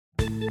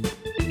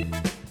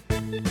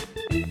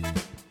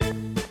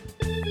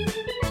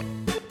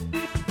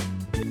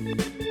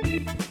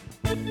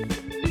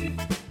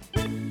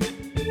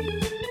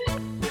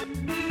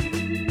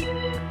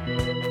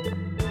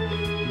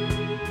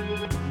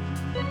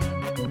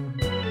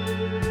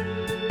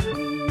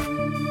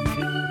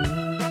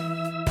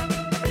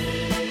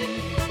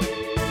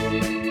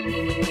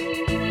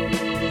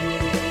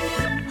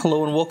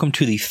Hello and welcome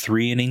to the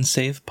 3 Inning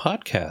Save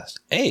podcast.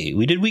 Hey,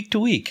 we did week to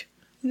week.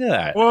 Look at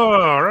that.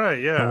 Whoa, all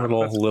right, yeah. A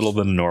little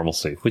bit of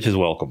normalcy, which is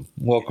welcome.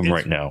 Welcome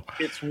right now.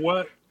 It's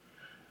what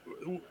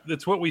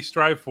we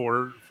strive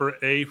for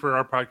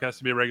our podcast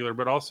to be regular,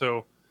 but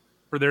also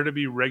for there to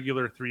be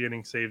regular 3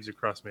 inning saves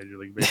across Major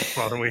League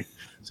Baseball.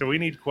 So we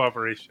need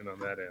cooperation on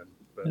that end.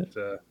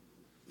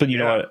 But you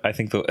know what? I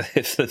think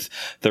if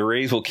the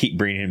Rays will keep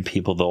bringing in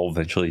people, they'll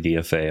eventually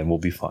DFA, and we'll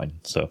be fine.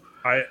 So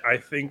I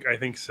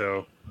think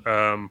so.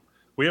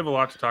 We have a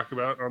lot to talk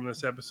about on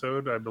this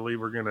episode. I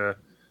believe we're going to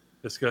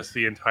discuss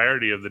the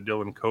entirety of the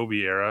Dylan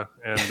Covey era,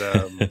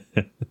 and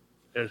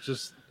it's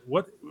just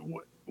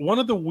one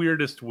of the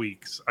weirdest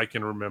weeks I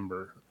can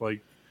remember.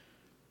 Like,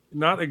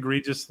 not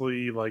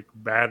egregiously like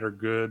bad or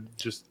good,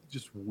 just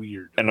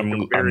weird. And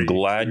I'm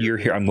glad you're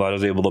here. I'm glad I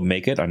was able to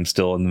make it. I'm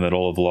still in the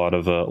middle of a lot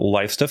of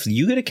life stuff.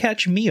 You got to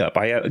catch me up.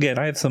 I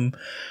have some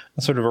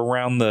sort of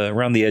around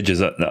the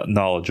edges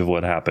knowledge of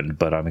what happened,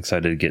 but I'm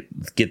excited to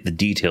get the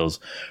details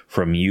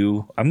from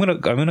you. I'm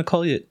gonna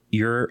call you.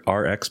 You're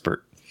our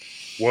expert.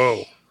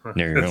 Whoa,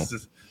 there you go.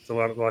 It's a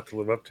lot to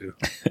live up to.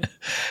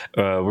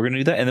 We're gonna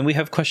do that, and then we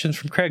have questions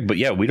from Craig. But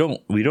yeah, we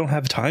don't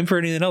have time for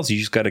anything else. You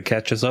just got to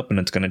catch us up, and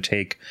it's going to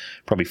take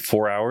probably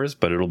 4 hours,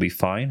 but it'll be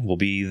fine. We'll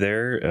be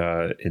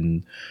there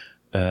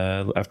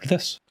after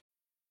this.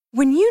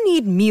 When you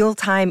need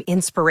mealtime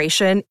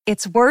inspiration,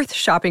 it's worth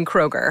shopping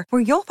Kroger,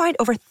 where you'll find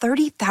over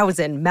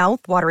 30,000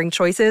 mouth-watering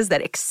choices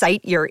that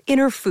excite your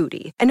inner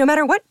foodie. And no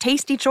matter what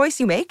tasty choice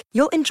you make,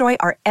 you'll enjoy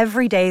our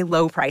everyday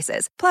low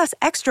prices, plus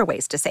extra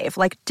ways to save,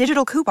 like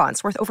digital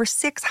coupons worth over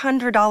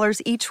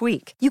 $600 each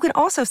week. You can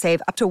also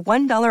save up to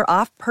 $1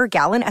 off per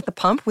gallon at the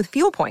pump with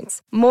fuel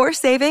points. More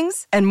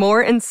savings and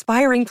more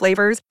inspiring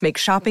flavors make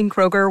shopping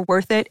Kroger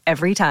worth it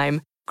every time.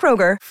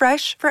 Kroger,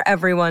 fresh for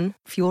everyone.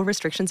 Fuel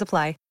restrictions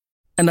apply.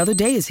 Another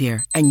day is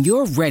here, and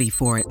you're ready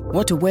for it.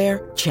 What to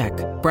wear? Check.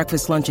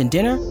 Breakfast, lunch, and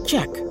dinner?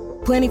 Check.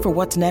 Planning for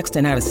what's next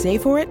and how to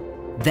save for it?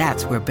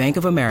 That's where Bank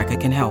of America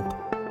can help.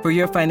 For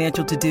your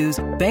financial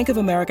to-dos, Bank of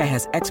America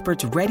has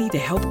experts ready to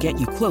help get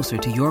you closer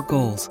to your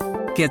goals.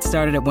 Get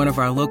started at one of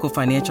our local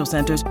financial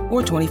centers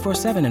or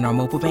 24/7 in our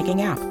mobile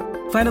banking app.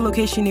 Find a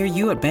location near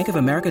you at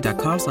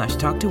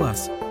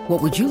bankofamerica.com/talktous.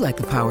 What would you like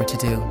the power to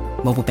do?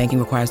 Mobile banking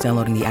requires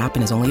downloading the app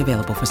and is only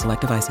available for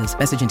select devices.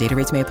 Message and data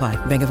rates may apply.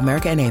 Bank of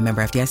America N.A.,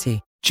 member FDIC.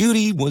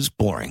 Judy was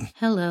boring.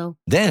 Hello.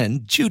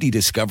 Then Judy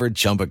discovered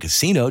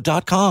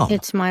ChumbaCasino.com.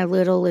 It's my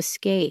little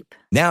escape.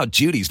 Now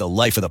Judy's the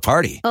life of the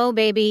party. Oh,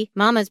 baby,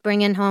 mama's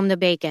bringing home the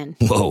bacon.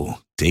 Whoa,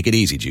 take it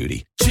easy,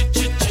 Judy.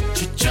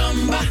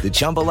 The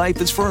Chumba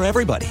life is for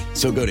everybody.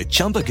 So go to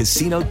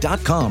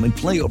ChumbaCasino.com and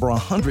play over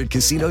 100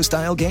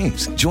 casino-style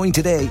games. Join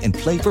today and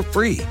play for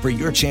free for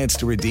your chance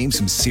to redeem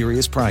some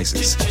serious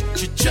prizes.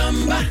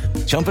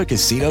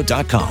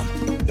 ChumbaCasino.com.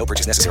 No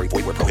purchase necessary.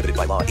 Void where prohibited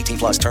by law.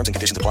 18+ terms and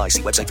conditions apply.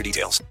 See website for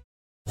details.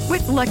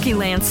 With Lucky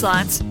Land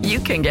Slots, you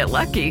can get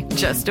lucky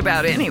just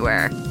about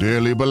anywhere.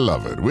 Dearly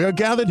beloved, we are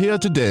gathered here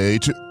today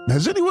to...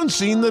 Has anyone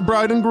seen the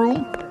bride and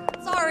groom?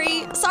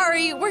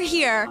 Sorry, we're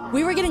here.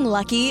 We were getting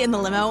lucky in the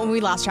limo and we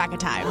lost track of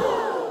time.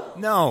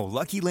 No,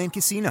 Lucky Land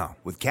Casino,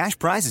 with cash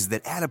prizes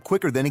that add up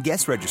quicker than a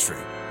guest registry.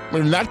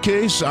 In that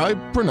case, I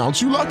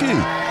pronounce you lucky.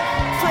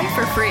 Play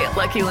for free at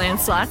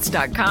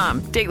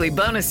LuckyLandSlots.com. Daily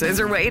bonuses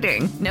are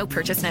waiting. No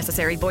purchase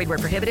necessary. Void where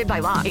prohibited by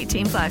law.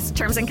 18+.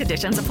 Terms and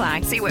conditions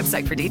apply. See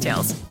website for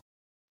details.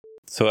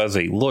 So as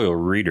a loyal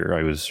reader,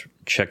 I was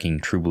checking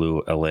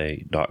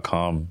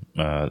TrueBlueLA.com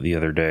the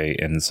other day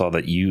and saw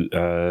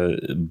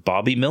that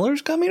Bobby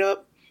Miller's coming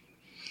up.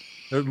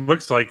 It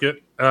looks like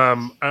it.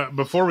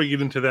 Before we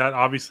get into that,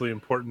 obviously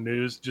important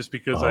news, just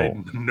because I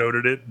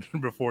noted it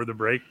before the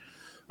break.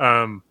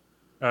 Josh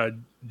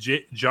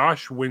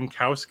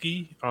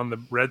Winkowski on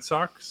the Red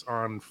Sox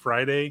on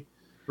Friday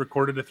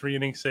recorded a 3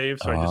 inning save,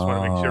 so I just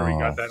want to make sure we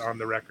got that on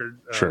the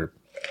record. Sure.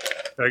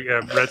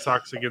 Red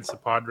Sox against the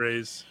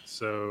Padres.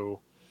 So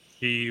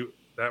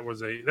that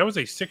was a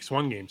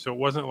 6-1 game. So it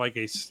wasn't like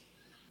the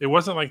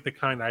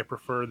kind I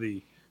prefer,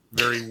 the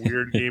very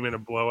weird game in a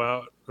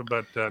blowout.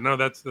 But no,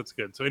 that's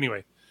good. So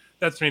anyway,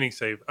 that's 3 inning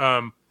save.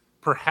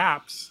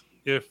 Perhaps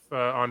if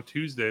on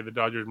Tuesday the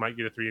Dodgers might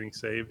get a 3 inning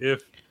save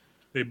if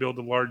they build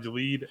a large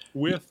lead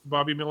with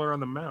Bobby Miller on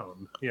the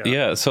mound.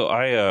 Yeah. So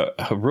I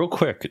real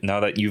quick, now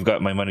that you've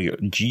got my money,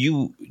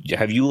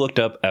 have you looked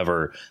up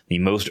ever the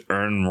most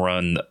earned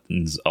runs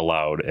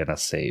allowed in a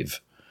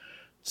save?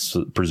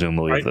 So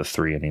presumably of the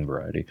 3 inning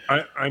variety.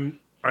 I'm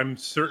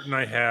certain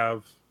I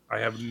have. I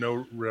have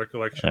no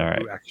recollection of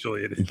who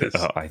actually it is.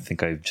 I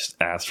think I just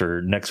asked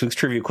for next week's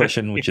trivia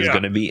question, which is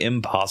going to be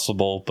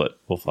impossible, but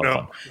we'll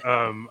have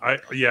fun.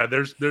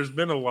 There's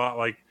been a lot,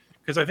 like,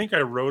 because I think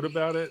I wrote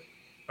about it.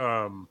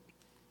 I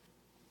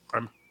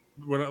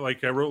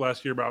wrote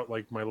last year about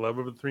like my love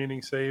of the 3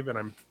 inning save, and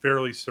I'm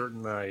fairly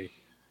certain I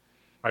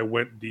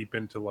went deep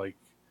into like,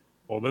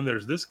 well, then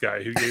there's this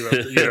guy who gave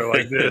us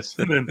like this,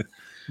 and then,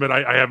 but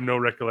I have no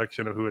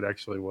recollection of who it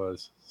actually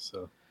was.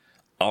 So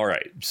All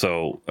right.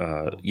 So,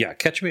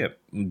 catch me up.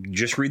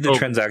 Just read the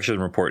transaction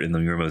report in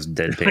your most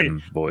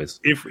deadpan voice.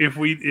 If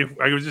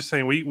I was just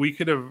saying, we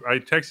could have, I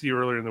texted you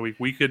earlier in the week,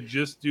 we could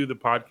just do the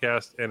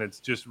podcast and it's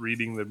just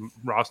reading the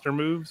roster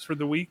moves for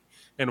the week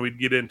and we'd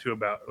get into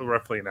about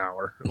roughly an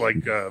hour.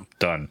 Like,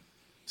 done.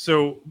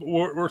 So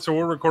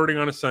we're recording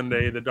on a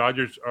Sunday. The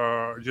Dodgers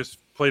just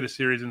played a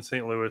series in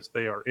St. Louis.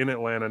 They are in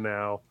Atlanta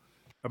now,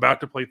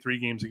 about to play 3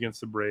 games against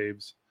the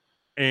Braves.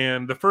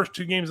 And the first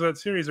 2 games of that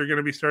series are going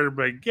to be started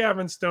by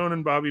Gavin Stone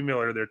and Bobby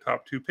Miller, their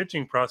top 2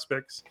 pitching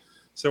prospects.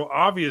 So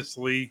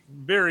obviously,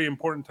 very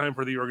important time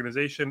for the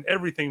organization.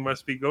 Everything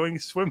must be going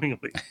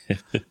swimmingly.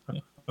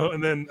 It's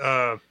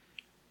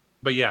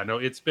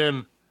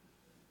been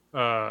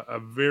a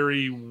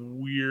very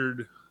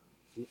weird,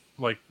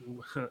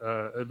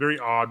 a very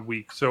odd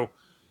week. So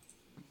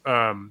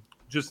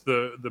just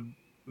the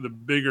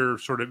bigger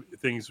sort of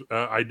things.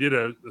 I did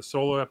a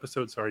solo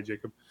episode. Sorry,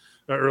 Jacob.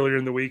 Earlier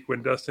in the week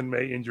when Dustin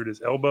May injured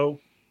his elbow.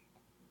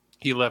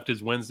 He left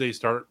his Wednesday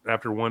start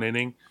after 1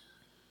 inning.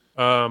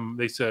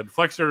 They said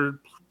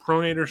flexor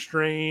pronator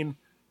strain,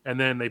 and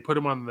then they put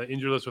him on the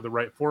injury list with a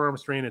right forearm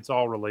strain. It's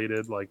all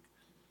related.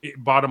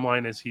 Bottom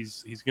line is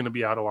he's going to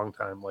be out a long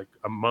time, like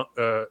a month,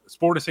 4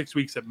 to 6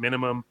 weeks at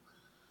minimum.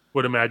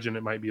 Would imagine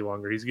it might be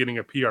longer. He's getting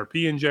a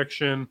PRP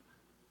injection,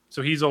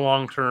 so he's a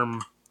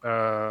long-term.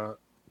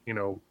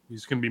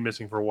 He's going to be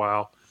missing for a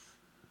while.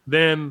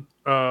 Then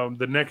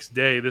the next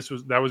day,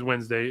 that was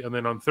Wednesday, and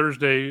then on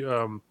Thursday,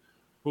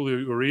 Julio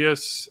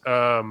Urias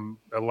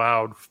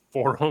allowed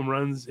 4 home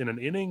runs in an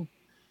inning,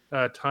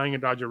 tying a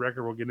Dodger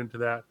record. We'll get into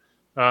that.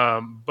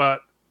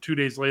 But 2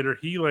 days later,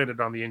 he landed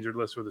on the injured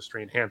list with a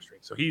strained hamstring.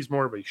 So he's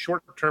more of a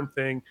short-term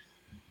thing.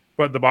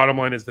 But the bottom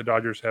line is the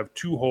Dodgers have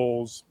 2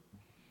 holes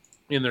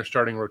in their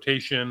starting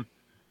rotation,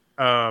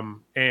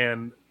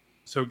 and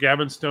so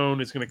Gavin Stone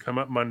is going to come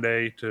up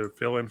Monday to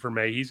fill in for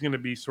May. He's going to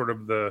be sort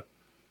of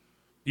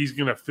he's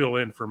going to fill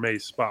in for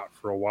May's spot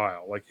for a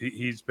while. Like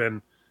he's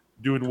been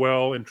doing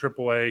well in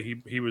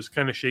AAA. He was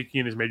kind of shaky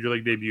in his major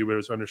league debut, but it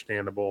was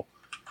understandable.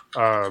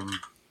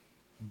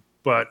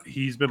 But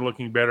he's been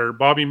looking better.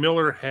 Bobby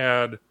Miller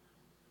had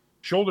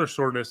shoulder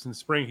soreness in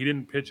spring. He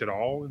didn't pitch at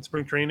all in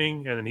spring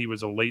training, and he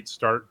was a late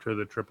start to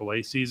the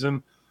AAA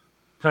season.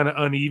 Kind of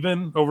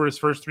uneven over his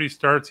first 3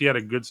 starts. He had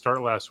a good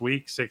start last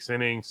week, 6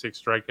 innings,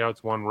 6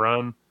 strikeouts, 1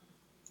 run.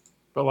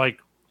 But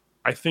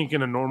I think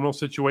in a normal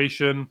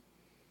situation,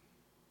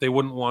 they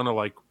wouldn't want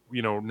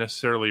to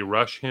necessarily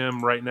rush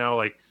him right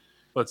now.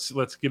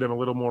 Let's get him a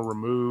little more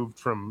removed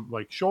from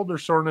shoulder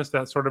soreness,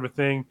 that sort of a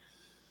thing.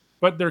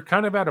 But they're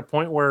kind of at a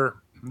point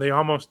where they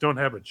almost don't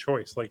have a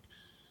choice.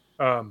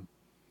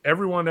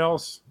 Everyone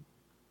else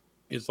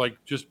is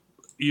just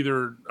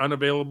either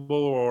unavailable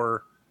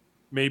or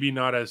maybe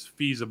not as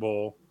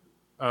feasible.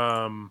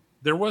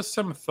 There was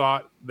some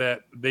thought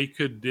that they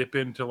could dip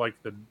into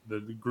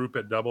the group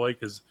at AA,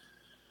 because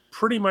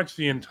pretty much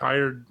the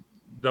entire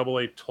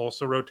AA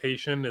Tulsa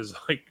rotation is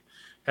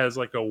has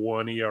a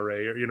 1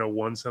 ERA or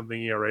 1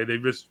 something ERA.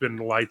 They've just been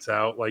lights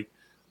out.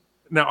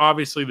 Now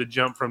obviously the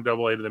jump from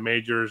AA to the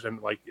majors and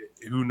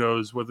who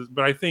knows what,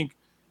 but I think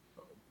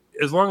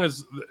as long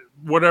as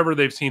whatever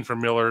they've seen from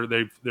Miller,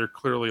 they're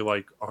clearly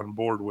on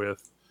board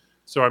with.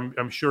 So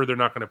I'm sure they're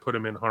not going to put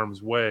him in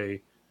harm's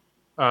way.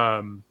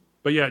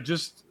 But yeah,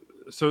 just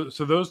so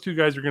those 2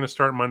 guys are going to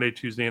start Monday,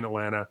 Tuesday in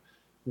Atlanta.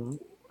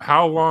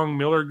 How long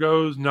Miller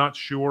goes, not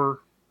sure,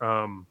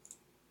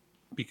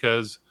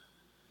 because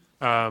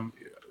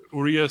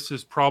Urias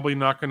is probably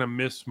not going to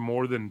miss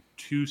more than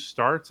 2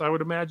 starts, I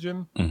would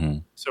imagine.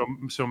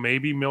 Mm-hmm. So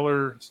maybe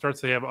Miller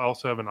starts. They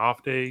also have an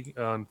off day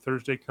on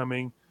Thursday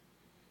coming.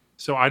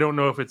 So I don't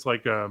know if it's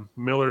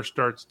Miller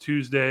starts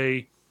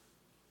Tuesday.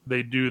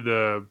 They do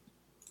the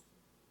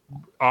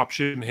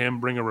option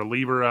him, bring a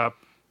reliever up,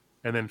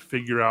 and then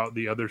figure out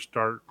the other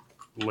start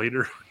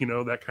later,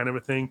 that kind of a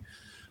thing.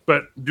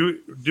 But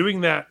doing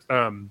that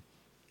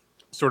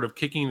sort of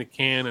kicking the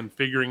can and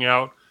figuring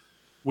out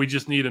we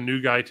just need a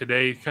new guy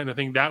today kind of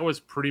thing, that was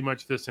pretty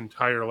much this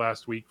entire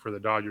last week for the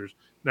Dodgers.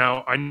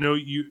 Now, I know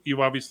you've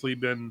obviously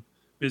been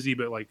busy,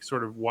 but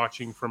sort of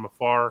watching from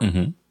afar.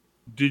 Mm-hmm.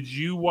 Did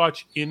you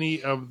watch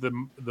any of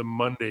the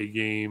Monday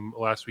game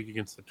last week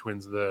against the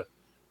Twins?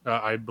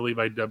 I believe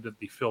I dubbed it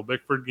the Phil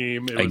Bickford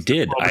game. I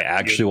did. I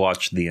actually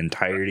watched the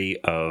entirety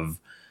of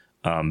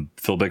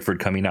Phil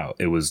Bickford coming out.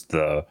 It was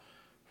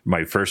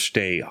my first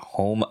day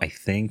home, I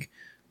think.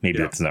 Maybe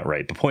that's not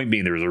right. The point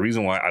being, there was a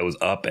reason why I was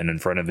up and in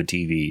front of a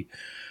TV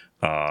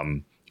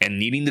and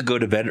needing to go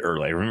to bed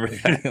early. I remember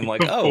that. I'm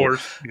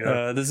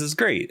this is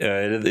great.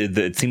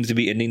 It seems to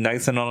be ending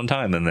nice and on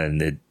time. And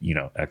then,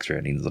 extra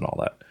innings and all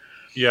that.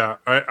 Yeah,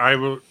 there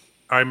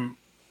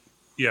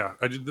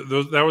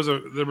was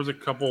a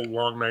couple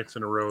long nights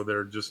in a row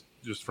there just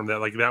from that.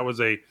 That was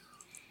a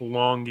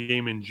long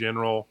game in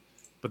general,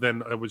 but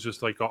then it was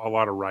just a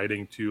lot of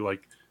writing too.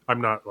 I'm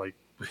not I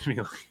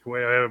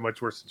have a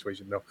much worse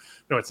situation. No,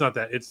 it's not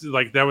that. It's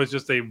that was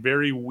just a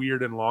very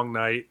weird and long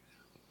night,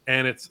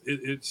 and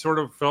it sort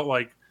of felt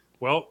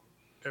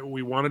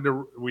we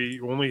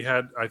only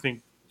had, I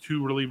think,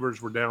 two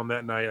relievers were down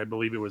that night. I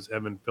believe it was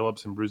Evan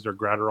Phillips and Brusdar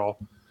Graterol.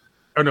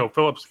 Oh no,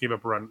 Phillips gave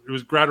up a run. It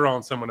was Graterol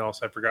and someone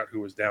else. I forgot who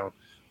was down.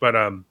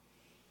 But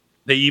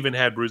they even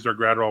had Brusdar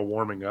Graterol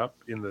warming up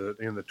in the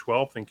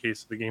 12th in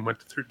case the game went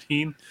to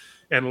 13,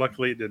 and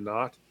luckily it did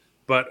not.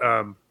 But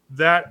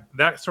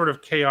that sort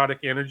of chaotic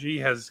energy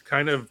has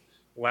kind of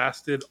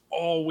lasted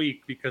all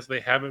week because they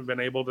haven't been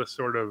able to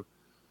sort of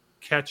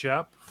catch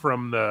up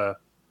from the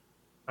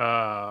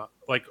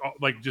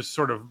like just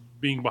sort of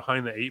being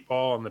behind the eight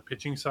ball on the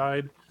pitching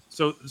side.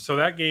 So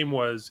that game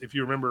was, if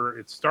you remember,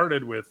 it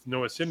started with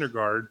Noah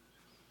Syndergaard,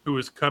 who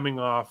was coming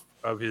off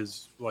of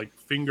his like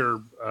finger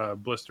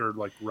blister,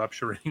 like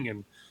rupturing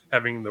and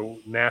having the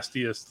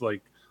nastiest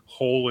like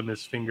hole in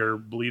his finger,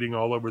 bleeding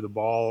all over the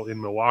ball in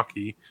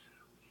Milwaukee.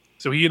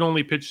 So he had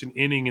only pitched an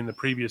inning in the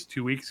previous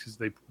 2 weeks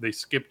because they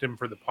skipped him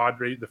for the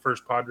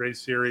first Padres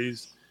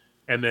series,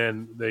 and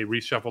then they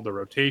reshuffled the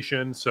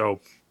rotation. So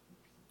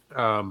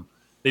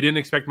they didn't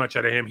expect much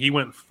out of him. He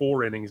went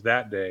 4 innings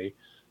that day.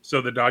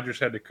 So the Dodgers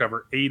had to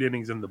cover 8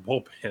 innings in the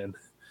bullpen.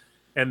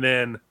 And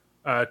then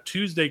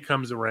Tuesday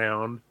comes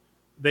around.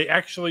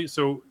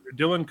 So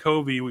Dylan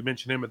Covey, we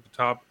mentioned him at the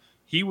top.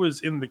 He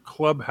was in the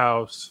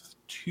clubhouse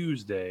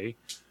Tuesday,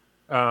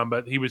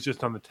 but he was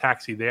just on the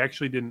taxi. They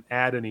actually didn't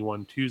add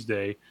anyone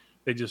Tuesday.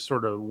 They just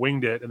sort of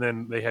winged it. And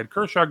then they had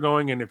Kershaw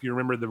going. And if you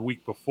remember the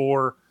week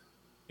before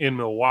in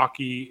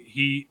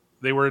Milwaukee,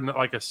 they were in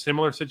like a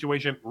similar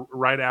situation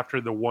right after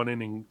the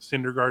 1-inning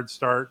Syndergaard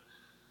start.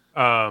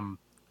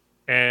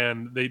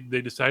 And they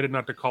decided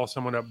not to call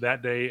someone up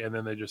that day. And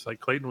then they just like,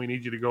 Clayton, we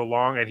need you to go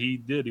long. And he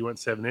did. He went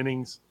 7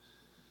 innings.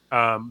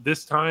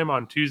 This time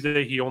on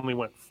Tuesday, he only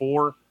went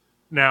 4.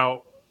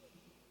 Now,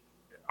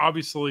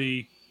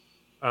 obviously,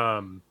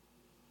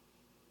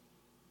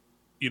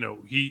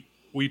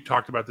 we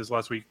talked about this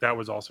last week. That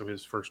was also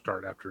his first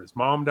start after his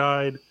mom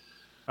died.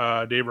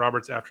 Dave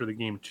Roberts, after the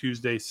game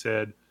Tuesday,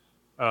 said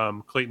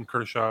Clayton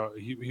Kershaw,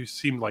 he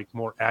seemed like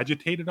more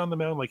agitated on the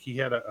mound. Like he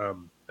had a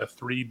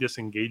 3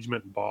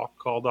 disengagement balk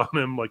called on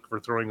him, like for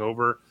throwing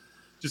over.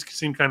 Just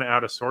seemed kind of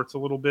out of sorts a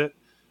little bit.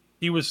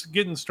 He was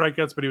getting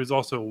strikeouts, but he was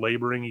also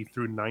laboring. He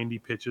threw 90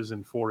 pitches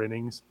in 4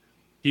 innings.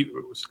 He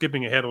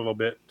skipping ahead a little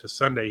bit to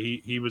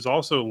Sunday. He was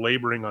also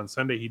laboring on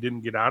Sunday. He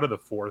didn't get out of the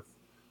 4th,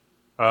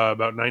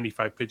 about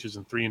 95 pitches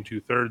in 3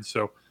 2/3.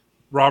 So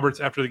Roberts,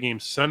 after the game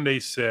Sunday,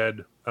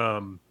 said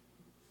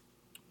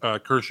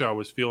Kershaw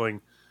was feeling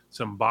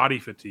some body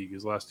fatigue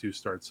his last 2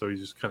 starts, so he's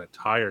just kind of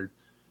tired.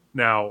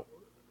 Now,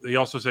 he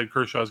also said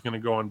Kershaw is going to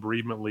go on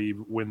bereavement leave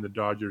when the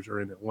Dodgers are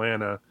in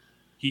Atlanta.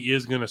 He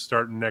is going to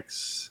start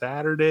next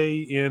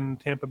Saturday in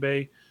Tampa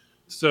Bay.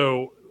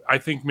 So I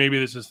think maybe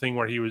this is a thing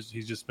where he's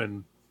just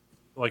been,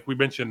 like we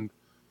mentioned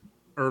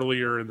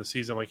earlier in the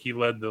season, like he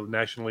led the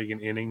National League in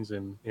innings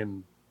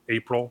in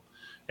April.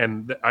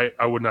 And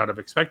I would not have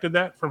expected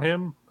that from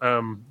him,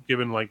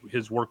 given like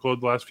his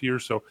workload the last few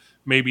years. So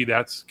maybe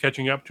that's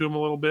catching up to him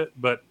a little bit.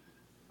 But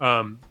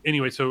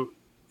anyway, so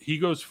he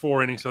goes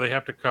 4 innings, so they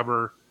have to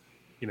cover,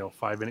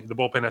 5 innings. The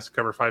bullpen has to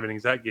cover 5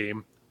 innings that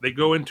game. They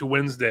go into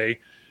Wednesday.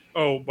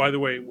 Oh, by the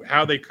way,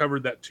 how they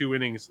covered that 2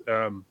 innings,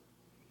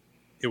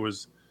 it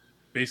was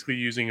basically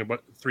using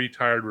 3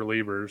 tired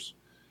relievers.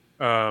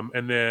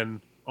 And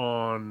then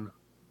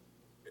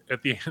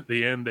at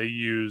the end, they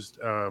used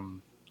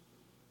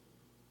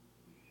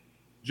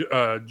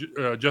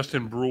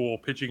Justin Brule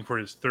pitching for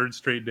his 3rd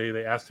straight day.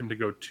 They asked him to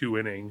go 2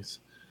 innings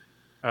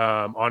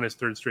on his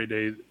 3rd straight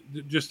day.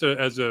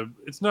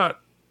 It's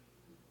not,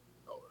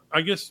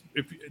 I guess,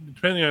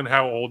 depending on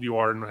how old you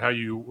are and how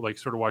you like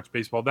sort of watch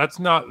baseball, that's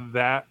not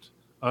that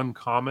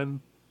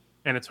uncommon,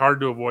 and it's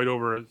hard to avoid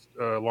over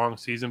a long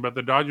season. But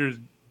the Dodgers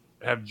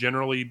have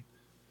generally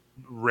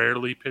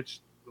rarely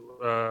pitched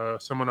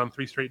someone on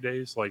 3 straight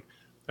days. Like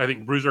I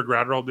think Brusdar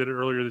Graterol did it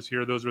earlier this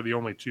year. Those were the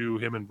only 2,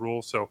 him and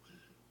Brule. So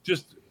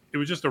it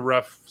was just a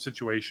rough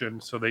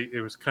situation. So they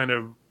kind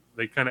of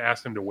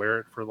asked him to wear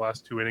it for the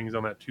last 2 innings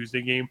on that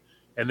Tuesday game.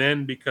 And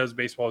then because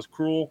baseball is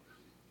cruel,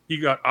 he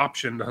got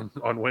optioned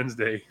on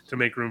Wednesday to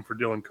make room for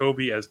Dylan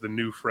Covey as the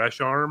new fresh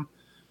arm.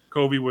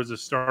 Covey was a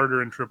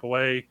starter in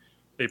AAA.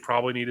 They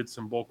probably needed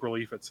some bulk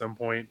relief at some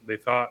point, they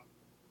thought.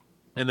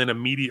 And then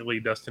immediately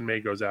Dustin May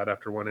goes out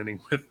after 1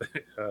 inning with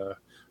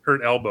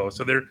hurt elbow.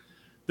 So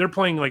they're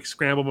playing like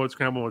scramble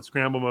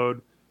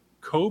mode.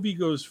 Covey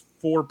goes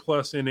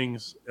 4+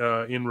 innings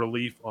in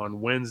relief on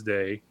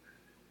Wednesday.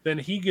 Then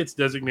he gets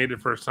designated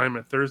for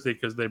assignment Thursday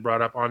because they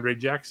brought up Andre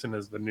Jackson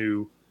as the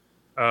new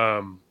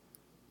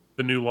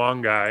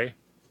long guy.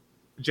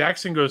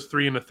 Jackson goes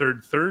 3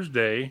 1/3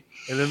 Thursday,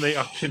 and then they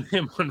option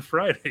him on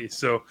Friday.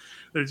 So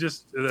they're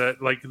just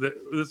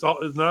it's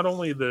not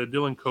only the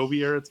Dylan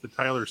Covey era, it's the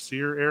Tyler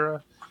Sear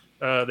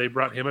era. They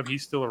brought him up;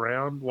 he's still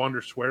around.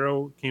 Wander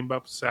Suero came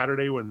up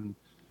Saturday when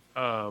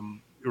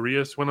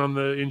Urias went on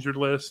the injured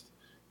list,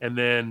 and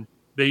then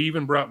they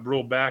even brought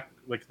Brule back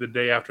like the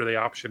day after they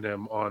optioned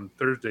him on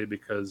Thursday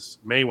because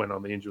May went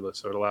on the injured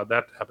list, so it allowed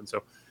that to happen.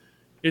 So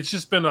it's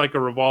just been like a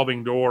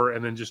revolving door,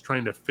 and then just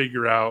trying to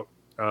figure out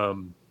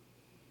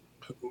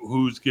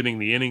who's getting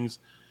the innings.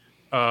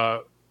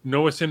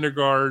 Noah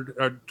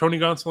Syndergaard, Tony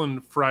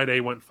Gonsolin Friday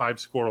went 5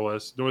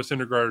 scoreless. Noah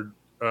Syndergaard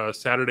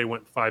Saturday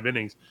went 5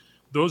 innings.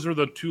 Those are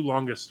the 2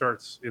 longest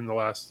starts in the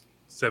last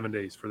 7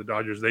 days for the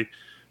Dodgers.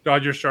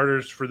 Dodgers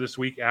starters for this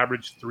week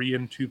averaged 3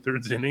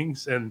 2/3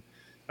 innings, and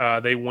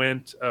they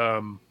went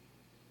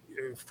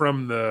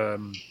from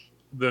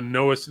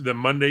the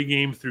Monday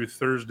game through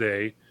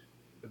Thursday.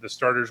 The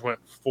starters went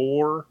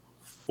 4,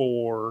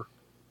 4,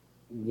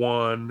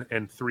 1,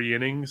 and 3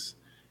 innings,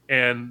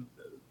 and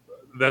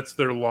that's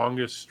their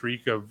longest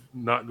streak of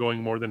not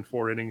going more than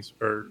 4 innings,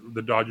 or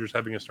the Dodgers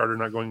having a starter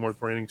not going more than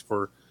 4 innings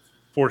for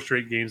 4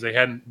 straight games.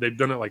 They've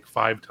done it like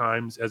 5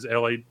 times as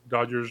LA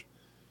Dodgers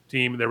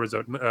team. There was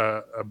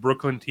a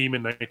Brooklyn team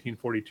in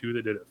 1942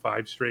 that did it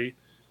 5 straight.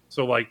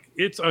 So like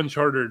it's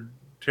uncharted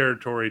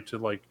territory to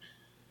like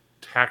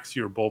tax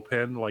your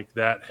bullpen like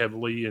that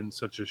heavily in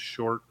such a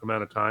short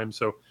amount of time.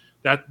 So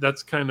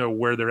that's kind of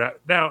where they're at.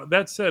 Now,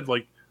 that said,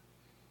 like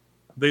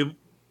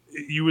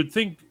you would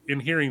think in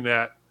hearing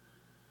that,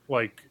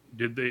 like,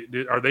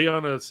 are they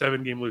on a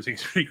 7-game losing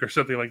streak or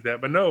something like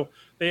that? But no,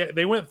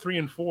 they went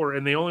 3-4,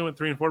 and they only went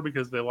 3-4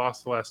 because they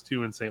lost the last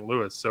 2 in St.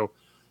 Louis. So,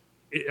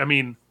 I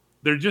mean,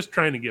 they're just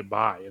trying to get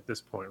by at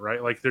this point,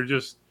 right? Like they're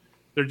just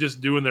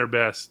doing their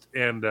best,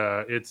 and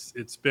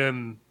it's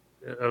been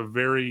a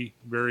very,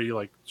 very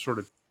like sort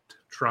of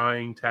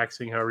trying,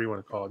 taxing, however you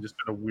want to call it, just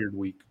been a weird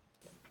week.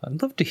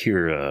 I'd love to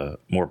hear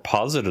more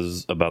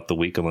positives about the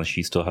week, unless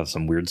you still have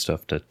some weird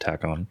stuff to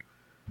tack on.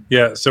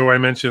 Yeah, so I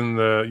mentioned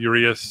the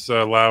Urias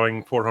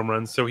allowing 4 home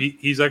runs. So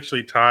he's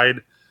actually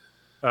tied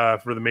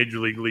for the major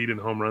league lead in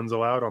home runs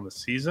allowed on the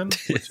season,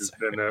 which has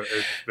been a.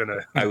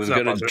 I was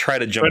going to try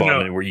to jump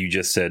on it where you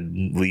just said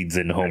leads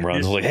in home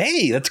runs. I was like,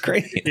 hey, that's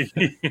great.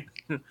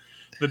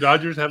 The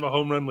Dodgers have a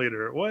home run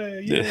leader.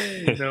 Way,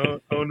 yay!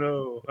 No, oh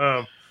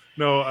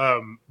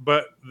no,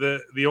 but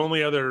the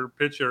only other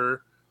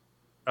pitcher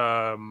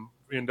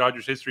in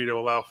Dodgers history to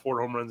allow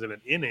 4 home runs in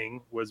an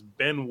inning was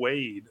Ben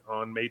Wade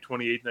on May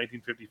 28,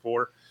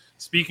 1954.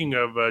 Speaking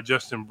of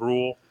Justin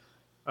Brule,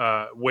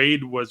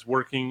 Wade was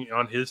working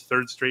on his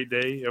 3rd straight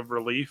day of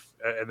relief,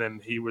 and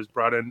then he was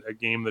brought in a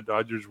game the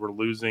Dodgers were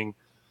losing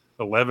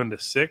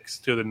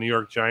 11-6 to the New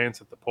York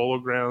Giants at the Polo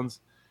Grounds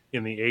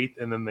in the 8th,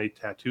 and then they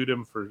tattooed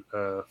him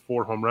for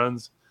 4 home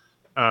runs.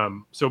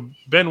 So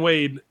Ben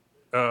Wade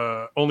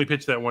only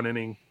pitched that 1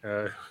 inning,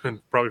 and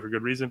probably for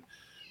good reason.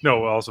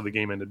 No, also the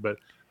game ended, but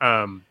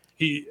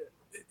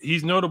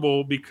he's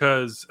notable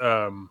because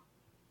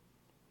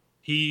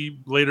he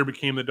later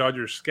became the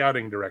Dodgers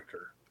scouting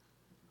director.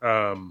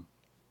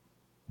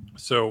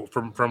 So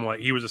from like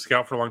he was a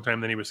scout for a long time,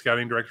 then he was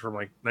scouting director from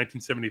like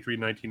 1973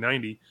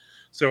 1990.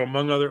 So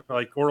among other,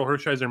 like Orel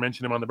Hershiser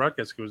mentioned him on the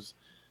broadcast because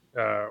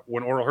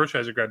when Orel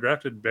Hershiser got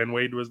drafted, Ben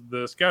Wade was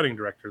the scouting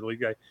director, the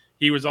lead guy.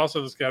 He was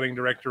also the scouting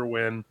director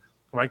when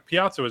Mike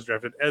Piazza was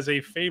drafted as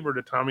a favor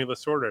to Tommy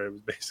Lasorda. It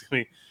was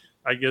basically,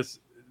 I guess,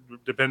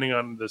 depending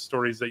on the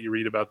stories that you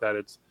read about that,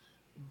 it's,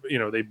 you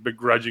know, they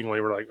begrudgingly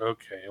were like,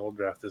 okay, we'll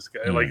draft this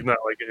guy. Like, not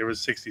like it was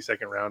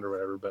 62nd round or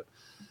whatever, but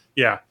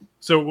yeah.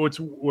 So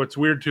what's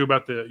weird too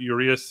about the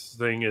Urias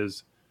thing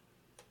is,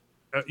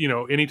 you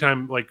know,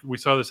 anytime, like we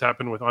saw this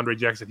happen with Andre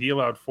Jackson, he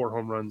allowed 4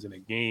 home runs in a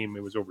game.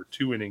 It was over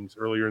 2 innings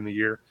earlier in the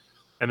year.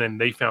 And then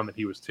they found that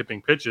he was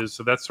tipping pitches.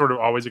 So that's sort of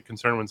always a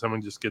concern when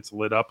someone just gets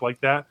lit up like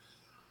that.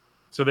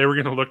 So they were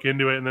going to look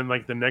into it. And then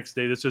like the next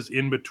day, this is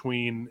in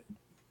between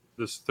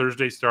this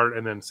Thursday start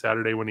and then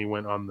Saturday when he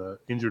went on the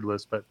injured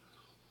list. But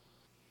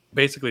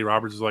basically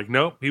Roberts was like,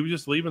 nope, he was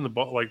just leaving the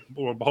ball right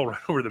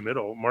over the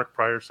middle. Mark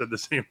Pryor said the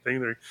same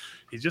thing there.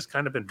 He's just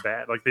kind of been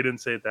bad. Like they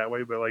didn't say it that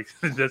way, but like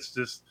that's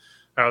just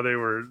how they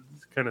were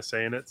kind of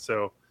saying it.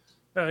 So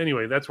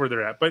anyway, that's where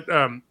they're at. But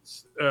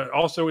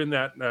also in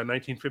that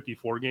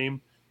 1954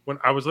 game, when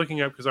I was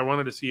looking up, because I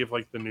wanted to see if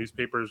like the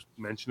newspapers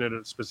mentioned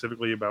it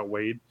specifically about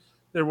Wade,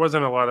 there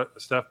wasn't a lot of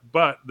stuff.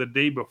 But the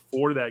day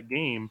before that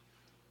game,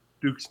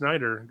 Duke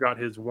Snider got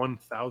his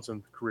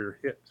 1,000th career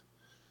hit.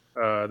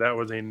 That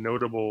was a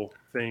notable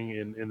thing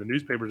in the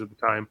newspapers at the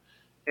time.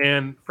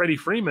 And Freddie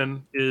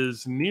Freeman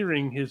is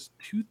nearing his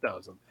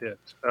 2,000th hit.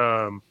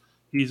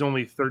 He's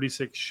only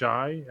 36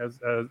 shy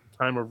as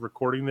time of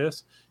recording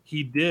this.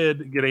 He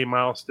did get a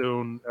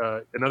milestone,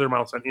 another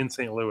milestone in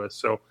St. Louis.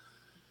 So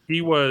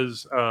he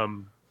was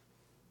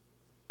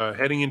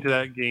heading into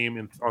that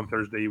game on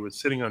Thursday. He was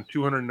sitting on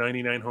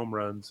 299 home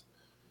runs.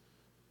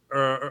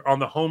 On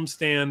the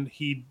homestand,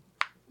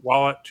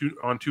 on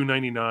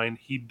 299,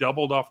 he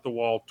doubled off the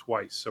wall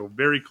twice. So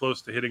very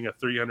close to hitting a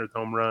 300th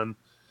home run.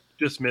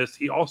 Just missed.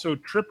 He also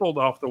tripled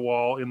off the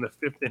wall in the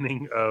 5th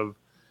inning of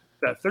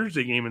that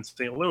Thursday game in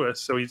St. Louis.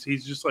 So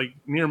he's just like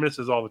near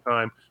misses all the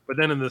time. But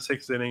then in the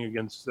 6th inning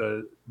against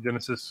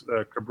Genesis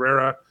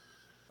Cabrera,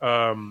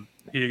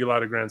 he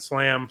allowed a grand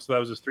slam. So that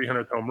was his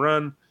 300th home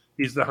run.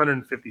 He's the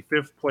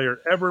 155th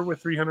player ever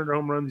with 300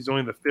 home runs. He's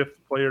only the 5th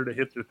player to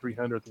hit their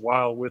 300th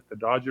while with the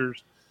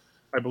Dodgers.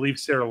 I believe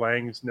Sarah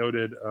Langs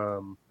noted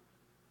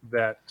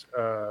that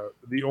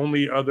the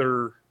only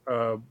other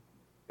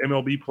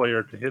MLB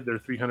player to hit their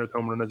 300th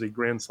home run as a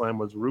grand slam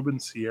was Ruben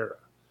Sierra.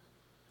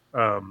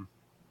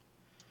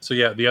 So,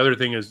 yeah, the other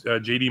thing is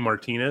JD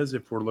Martinez,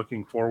 if we're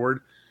looking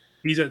forward,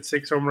 he's at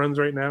 6 home runs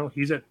right now.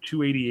 He's at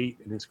 288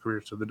 in his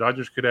career. So the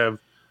Dodgers could have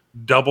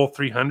double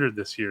 300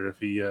 this year if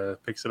he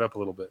picks it up a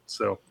little bit.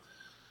 So,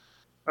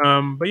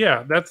 but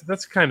yeah,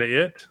 that's kind of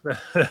it.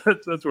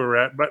 That's where we're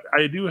at. But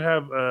I do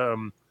have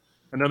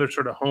another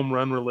sort of home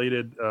run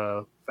related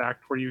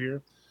fact for you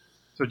here.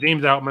 So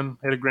James Outman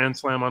had a grand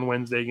slam on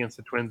Wednesday against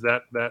the Twins.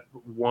 That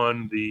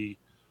won the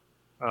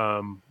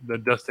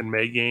Dustin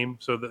May game.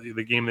 So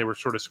the game they were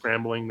sort of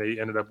scrambling, they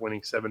ended up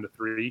winning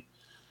 7-3.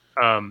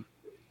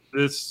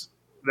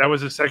 That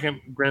was his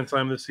second grand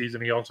slam this season.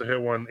 He also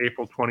hit one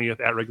April 20th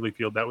at Wrigley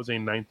Field. That was a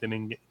 9th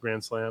inning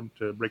grand slam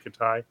to break a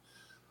tie.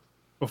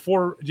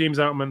 Before James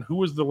Outman, who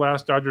was the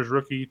last Dodgers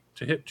rookie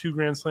to hit 2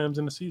 grand slams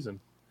in a season?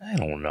 I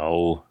don't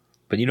know.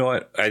 But you know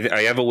what?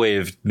 I have a way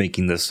of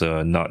making this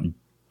not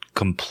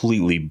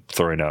completely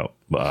throwing out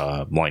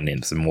line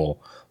names, and we'll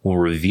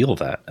reveal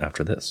that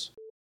after this.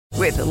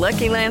 With the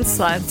Lucky Land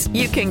Slots,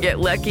 you can get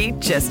lucky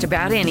just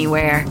about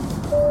anywhere.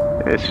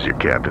 This is your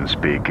captain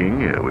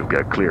speaking. We've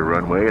got clear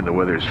runway and the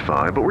weather's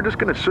fine, but we're just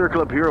going to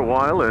circle up here a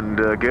while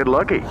and get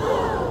lucky.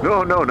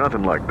 No,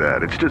 nothing like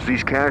that. It's just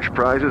these cash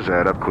prizes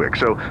add up quick.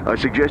 So I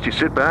suggest you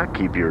sit back,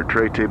 keep your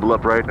tray table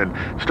upright, and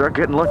start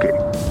getting lucky.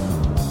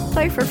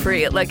 Play for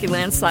free at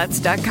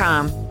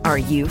LuckyLandSlots.com. Are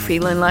you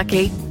feeling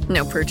lucky?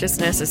 No purchase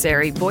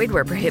necessary. Void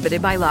where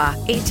prohibited by law.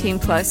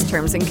 18+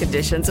 terms and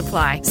conditions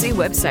apply. See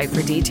website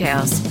for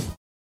details.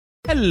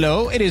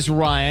 Hello, it is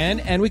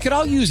Ryan, and we could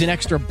all use an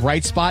extra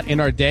bright spot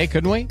in our day,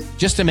 couldn't we?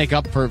 Just to make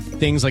up for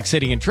things like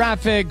sitting in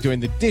traffic, doing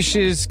the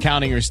dishes,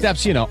 counting your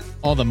steps,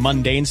 all the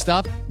mundane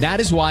stuff. That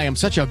is why I'm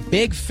such a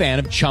big fan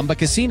of Chumba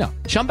Casino.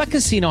 Chumba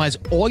Casino has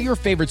all your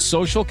favorite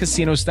social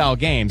casino-style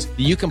games that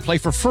you can play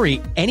for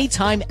free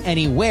anytime,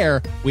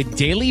 anywhere with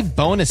daily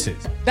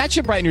bonuses. That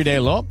should brighten your day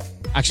a little.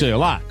 Actually, a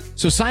lot.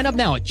 So sign up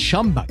now at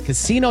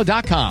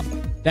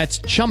ChumbaCasino.com. That's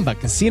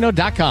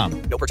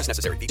ChumbaCasino.com. No purchase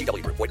necessary.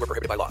 VGW Group. Void where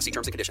prohibited by law. See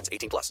terms and conditions.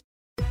 18+.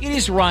 It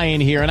is Ryan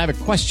here, and I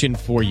have a question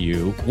for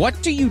you. What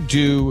do you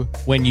do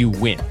when you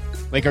win?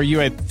 Like, are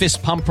you a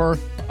fist pumper,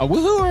 a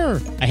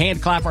woohooer, a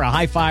hand clapper, a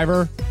high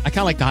fiver? I kind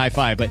of like the high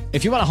five, but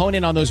if you want to hone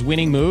in on those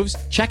winning moves,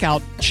 check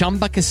out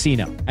Chumba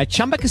Casino. At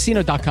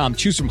ChumbaCasino.com,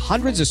 choose from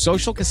hundreds of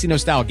social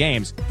casino-style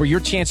games for your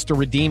chance to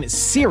redeem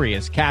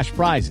serious cash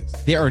prizes.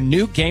 There are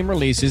new game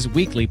releases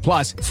weekly,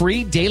 plus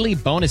free daily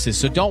bonuses,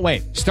 so don't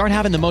wait. Start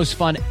having the most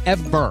fun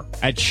ever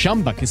at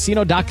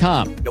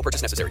ChumbaCasino.com. No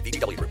purchase necessary.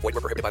 VGW Group. Void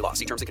where prohibited by law.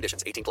 See terms and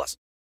conditions. 18+.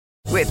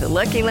 With the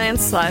Lucky Land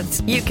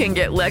Slots, you can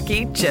get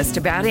lucky just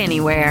about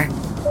anywhere.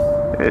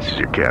 This is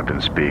your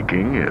captain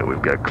speaking.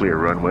 We've got clear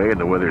runway and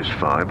the weather's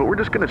fine, but we're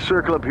just going to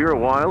circle up here a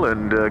while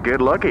and get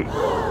lucky.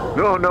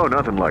 No,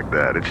 nothing like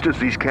that. It's just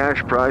these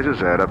cash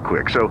prizes add up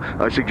quick. So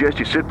I suggest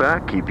you sit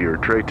back, keep your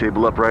tray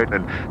table upright,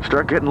 and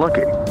start getting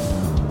lucky.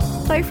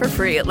 Play for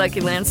free at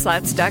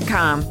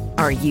LuckyLandSlots.com.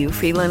 Are you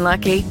feeling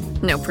lucky?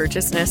 No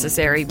purchase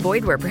necessary.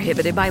 Void where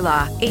prohibited by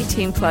law.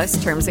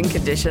 18+ terms and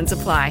conditions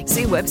apply.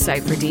 See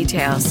website for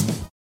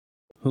details.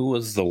 Who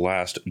was the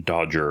last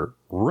Dodger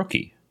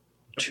rookie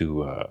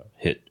to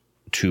hit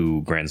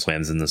 2 grand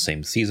slams in the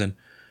same season?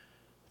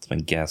 That's my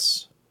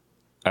guess.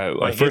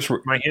 My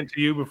hint to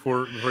you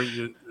before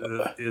you,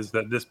 is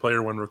that this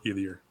player won Rookie of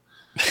the Year.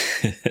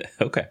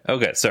 Okay.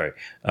 Sorry.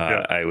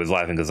 I was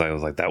laughing because I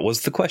was like, that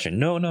was the question.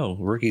 No,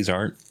 rookies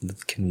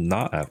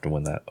cannot have to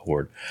win that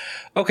award.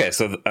 Okay,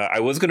 so I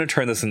was going to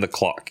turn this into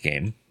clock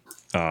game.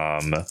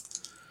 I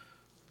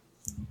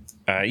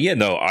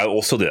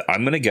also did.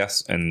 I'm going to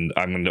guess, and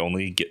I'm going to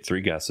only get 3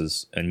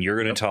 guesses, and you're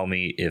going to tell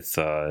me if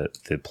the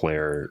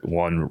player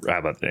won. How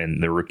about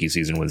in the rookie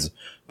season was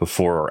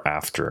before or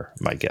after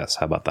my guess?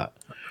 How about that?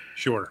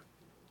 Sure.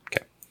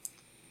 Okay.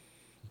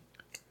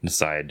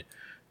 Decide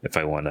if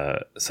I want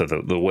to. So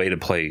the way to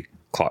play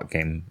clock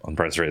game on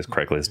Price Right is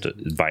correctly is to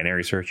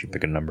binary search. You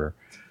pick a number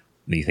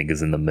that you think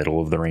is in the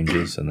middle of the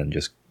ranges, and then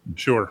just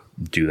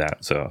do that.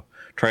 So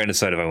try and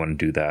decide if I want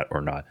to do that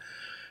or not.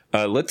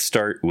 Let's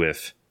start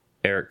with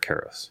Eric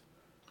Karros.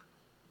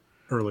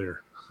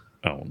 Earlier.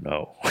 Oh,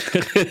 no.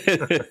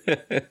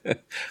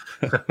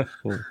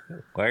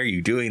 Why are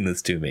you doing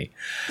this to me?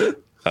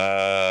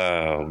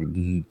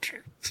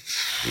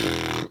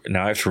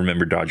 Now I have to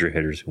remember Dodger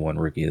hitters who won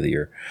Rookie of the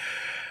Year.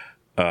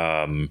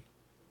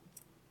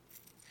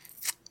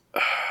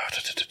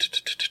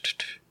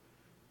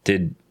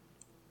 Did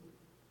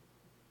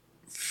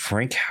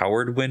Frank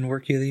Howard win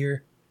Rookie of the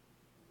Year?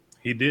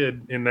 He did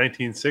in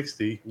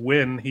 1960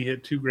 when he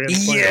hit 2 grand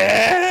slams.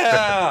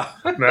 Yeah!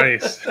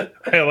 Nice.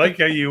 I like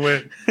how you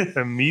went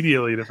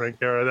immediately to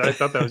Frank Howard. I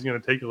thought that was going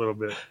to take a little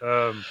bit.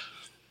 So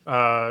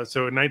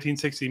in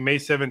 1960, May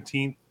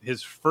 17th,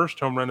 his first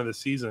home run of the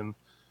season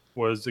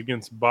was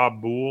against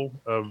Bob Boole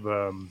of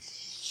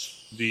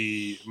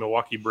the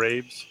Milwaukee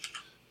Braves.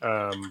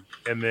 And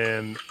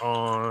then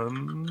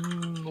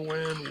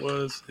when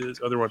was his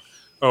other one?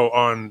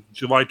 On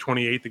July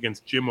 28th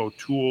against Jim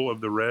O'Toole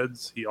of the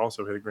Reds, he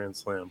also hit a grand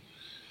slam.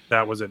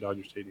 That was at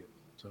Dodger Stadium.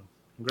 So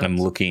congrats. I'm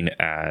looking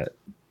at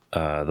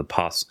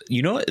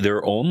the there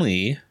are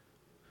only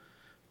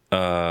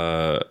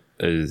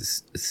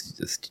is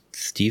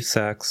Steve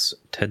Sachs,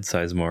 Ted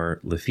Sizemore,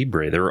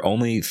 Lefebvre. There were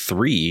only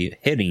 3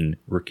 hitting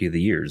Rookie of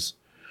the Years.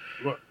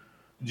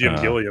 Jim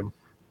Gilliam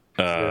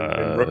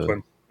in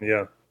Brooklyn.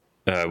 Yeah.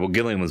 Well,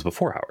 Gilliam was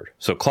before Howard,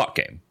 so clock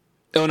game.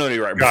 Oh no,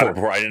 you're right.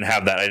 Before I didn't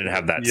have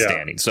that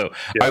standing. So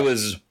I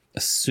was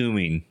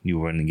assuming you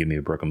were going to give me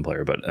a Brooklyn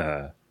player, but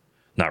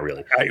not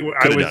really.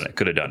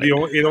 Could have done it.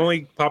 It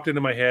only popped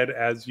into my head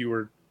as you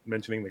were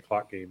mentioning the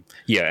clock game.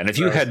 Yeah, and if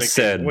you had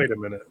said, "Wait a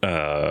minute,"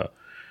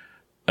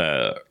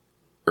 I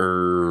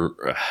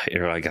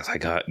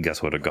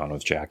guess would have gone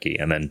with Jackie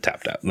and then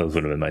tapped out. Those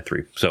would have been my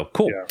 3. So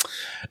cool. Yeah.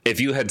 If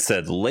you had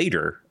said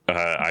later,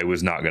 I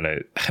was not gonna.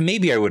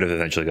 Maybe I would have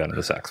eventually gone to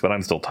the Sachs, but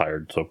I'm still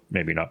tired, so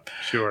maybe not.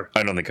 Sure.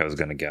 I don't think I was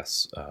gonna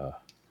guess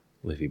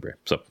Lefebvre.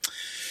 So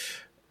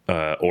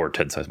or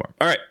Ted Sizemore.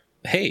 All right.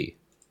 Hey.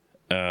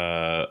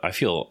 I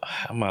feel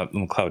I'm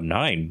on cloud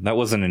 9. That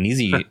wasn't an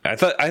easy. I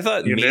thought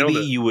maybe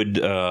you would,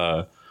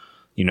 go,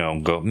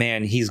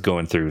 man, he's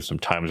going through some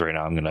times right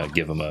now. I'm gonna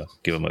give him a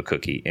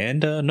cookie. And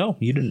no,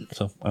 you didn't.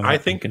 So I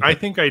think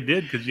I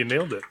did because you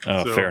nailed it.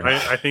 Oh, so fair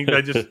enough. I think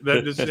that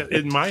just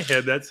in my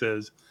head that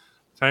says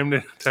time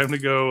to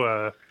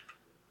go.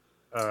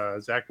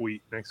 Zach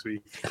Wheat next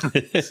week.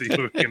 See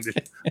what we can do.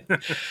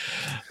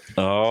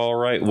 All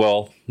right.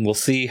 Well, we'll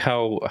see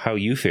how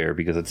you fare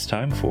because it's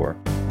time for.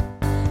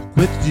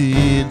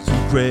 Questions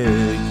from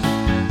Craig.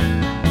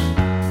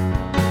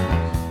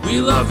 We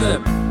love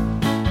them.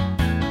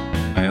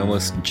 I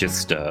almost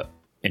just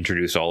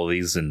introduced all of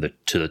these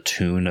to the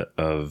tune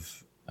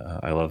of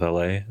 "I Love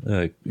L.A.,"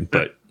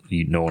 but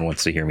no one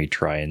wants to hear me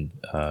try and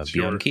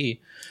be on key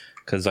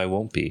because I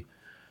won't be.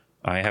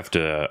 I'm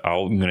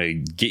gonna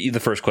get you the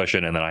first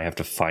question, and then I have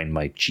to find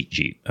my cheat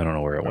sheet. I don't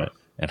know where it went,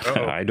 and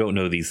I don't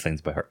know these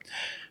things by heart.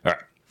 All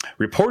right.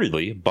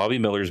 Reportedly, Bobby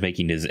Miller is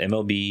making his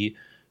MLB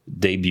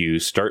debut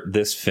start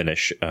this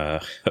finish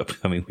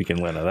upcoming weekend.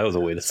 Atlanta. That was a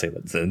way to say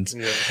that sentence.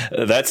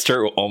 Yeah. That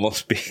start will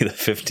almost be the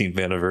 15th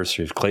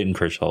anniversary of Clayton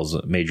Kershaw's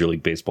Major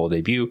League Baseball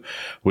debut,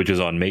 which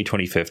was on May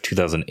 25th,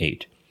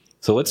 2008.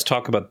 So let's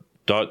talk about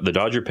the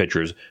Dodger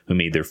pitchers who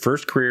made their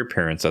first career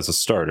appearance as a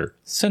starter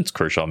since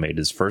Kershaw made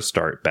his first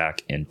start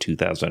back in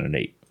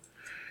 2008.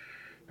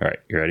 All right,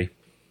 you ready?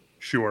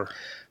 Sure.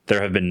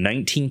 There have been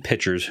 19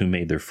 pitchers who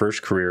made their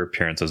first career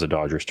appearance as a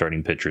Dodger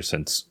starting pitcher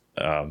since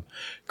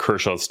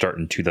Kershaw's start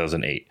in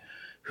 2008.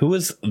 Who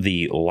was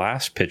the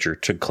last pitcher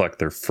to collect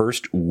their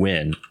first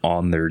win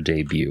on their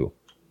debut?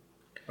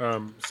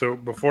 So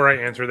before I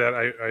answer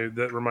that,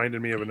 that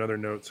reminded me of another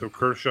note. So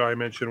Kershaw, I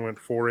mentioned, went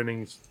 4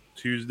 innings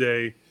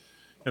Tuesday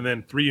and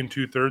then 3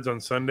 2/3 on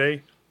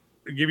Sunday.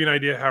 To give you an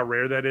idea how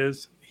rare that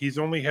is, he's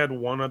only had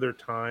one other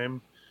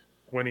time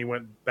when he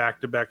went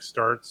back-to-back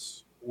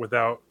starts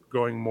without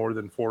going more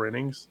than 4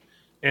 innings.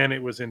 And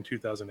it was in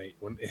 2008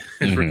 when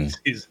his rookie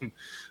season.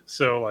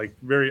 So,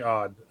 very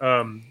odd.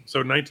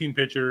 So 19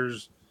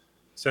 pitchers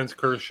since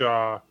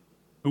Kershaw.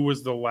 Who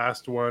was the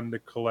last one to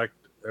collect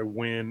a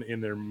win in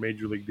their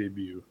Major League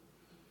debut?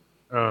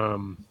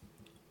 Oh,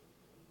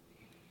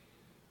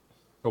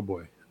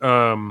 boy.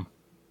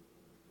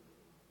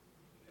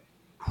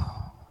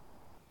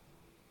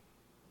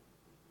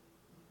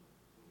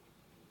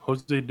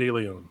 Jose De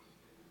Leon.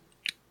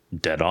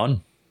 Dead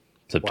on.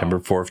 September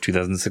 4th,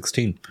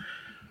 2016.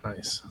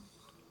 Nice.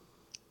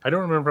 I don't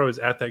remember if I was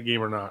at that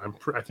game or not.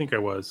 I think I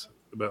was,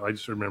 but I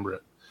just remember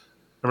it.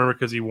 I remember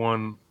because he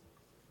won.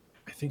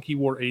 I think he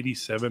wore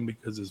 87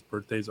 because his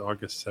birthday's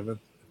August 7th.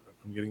 If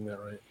I'm getting that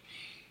right.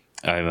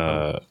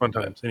 Fun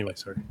times. Anyway,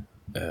 sorry.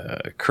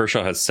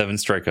 Kershaw has 7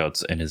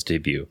 strikeouts in his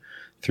debut.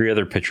 3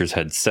 other pitchers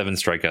had 7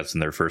 strikeouts in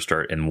their first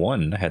start, and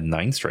 1 had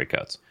 9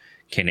 strikeouts.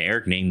 Can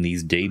Eric name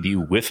these debut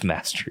whiff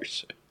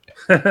masters?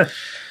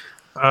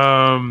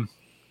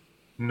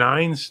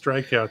 9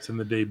 strikeouts in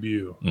the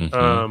debut.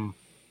 Mm-hmm.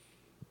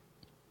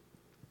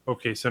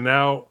 Okay, so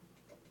now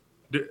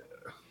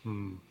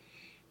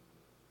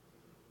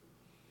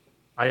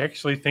I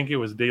actually think it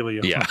was De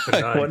Leon. Yeah,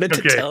 I wanted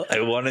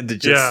to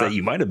just say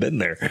you might have been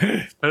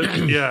there.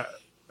 Yeah.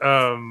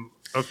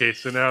 Okay,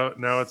 so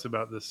now it's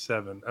about the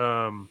 7.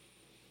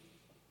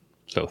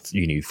 So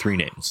you need 3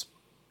 names.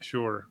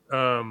 Sure.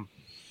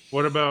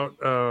 What about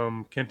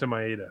Kenta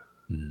Maeda?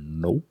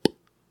 Nope.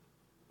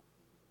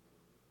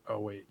 Oh,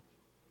 wait.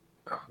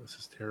 Oh, this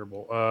is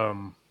terrible.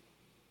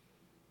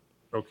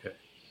 Okay.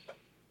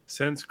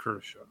 Since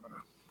Kershaw,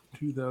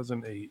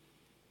 2008,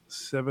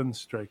 7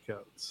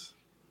 strikeouts.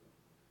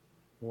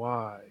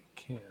 Why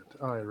can't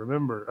I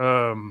remember?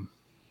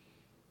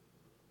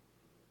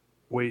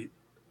 Wait.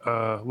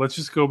 Let's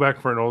just go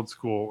back for an old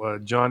school.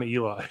 John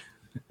Eli.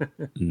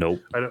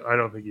 Nope. I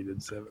don't think he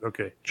did 7.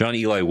 Okay. John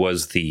Eli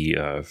was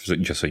the,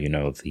 just so you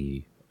know,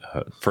 the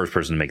first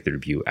person to make their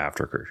debut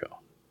after Kershaw.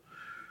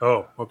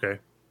 Oh, okay.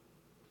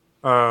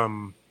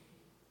 Well,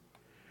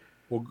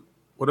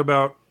 what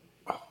about?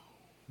 Oh,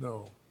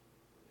 no.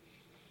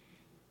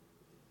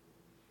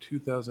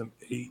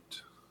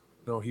 2008.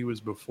 No, he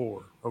was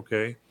before.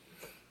 Okay.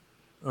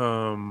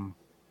 I'll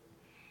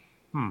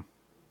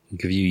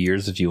give you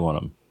years if you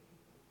want them.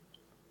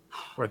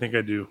 I think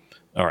I do.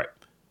 All right.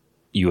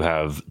 You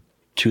have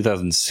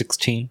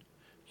 2016,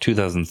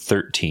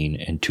 2013,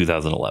 and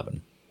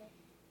 2011.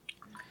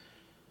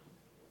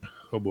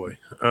 Oh boy.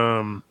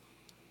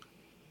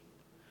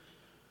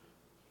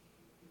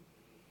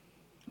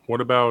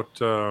 What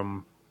about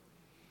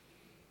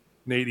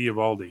Nate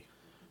Eovaldi?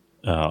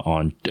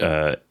 On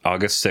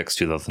August 6,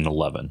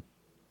 2011.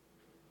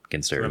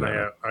 Against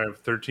Arizona. I have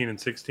 13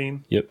 and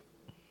 16. Yep.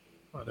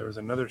 Oh, there was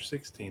another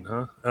 16,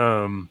 huh?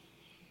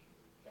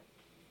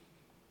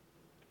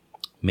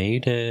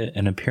 Made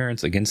an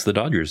appearance against the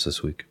Dodgers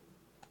this week.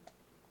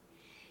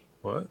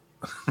 What?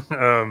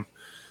 All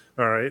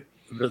right.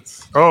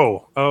 That's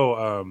Brock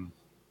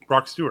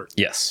Stewart.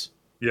 Yes.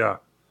 Yeah.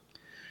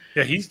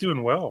 Yeah, he's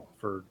doing well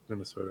for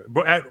Minnesota.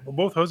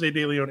 Both Jose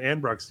De Leon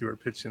and Brock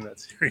Stewart pitched in that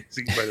series,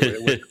 by the way.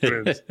 With the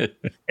Twins.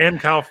 And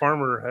Kyle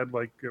Farmer had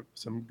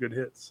some good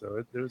hits, so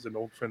it was an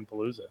old friend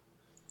palooza.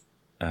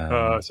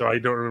 So I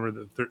don't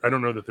remember I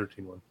don't know the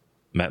 13 one.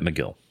 Matt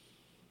McGill.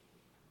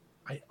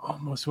 I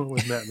almost went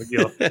with Matt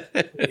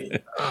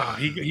McGill.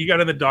 He got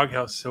in the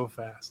doghouse so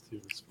fast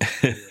too.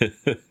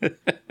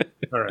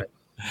 All right.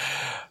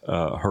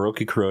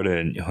 Hiroki Kuroda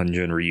and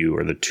Hyunjin Ryu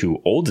are the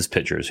two oldest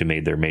pitchers who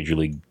made their Major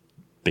League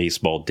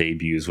Baseball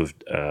debuts with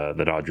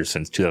the Dodgers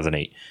since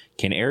 2008.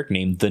 Can Eric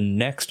name the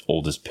next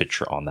oldest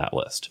pitcher on that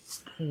list?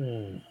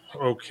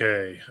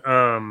 Okay.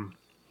 I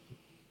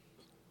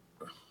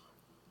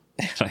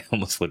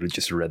almost literally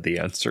just read the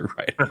answer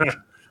right.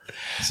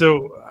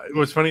 So it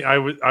was funny. I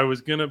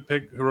was gonna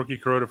pick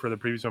Hiroki Kuroda for the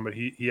previous one, but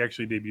he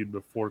actually debuted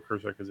before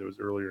Kershaw because it was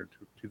earlier in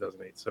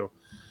 2008. So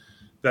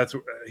that's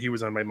he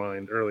was on my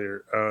mind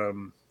earlier.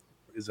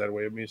 Is that a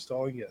way of me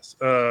stalling? Yes.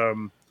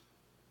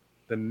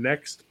 The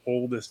next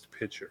oldest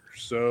pitcher.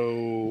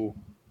 So,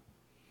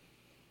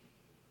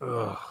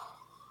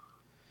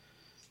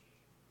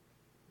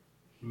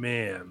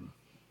 man,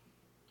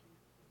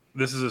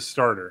 this is a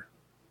starter.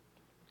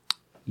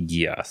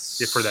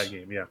 Yes. For that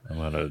game, yeah.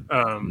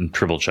 I'm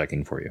triple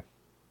checking for you.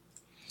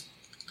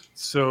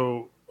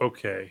 So,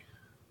 okay.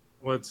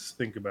 Let's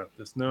think about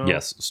this. No.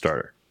 Yes,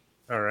 starter.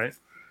 All right.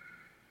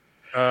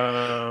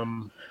 I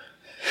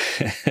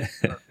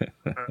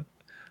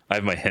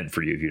have my hint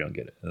for you if you don't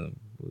get it.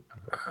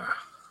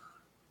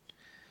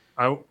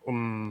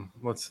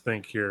 Let's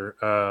think here.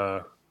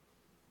 Oh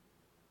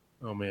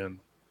man.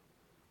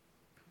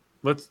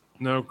 I don't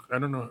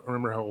know. I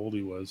remember how old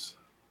he was.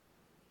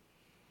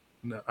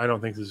 No, I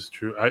don't think this is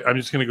true. I'm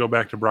just going to go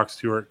back to Brock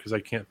Stewart because I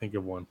can't think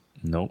of one.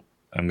 Nope.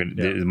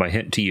 My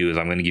hint to you is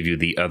I'm going to give you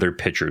the other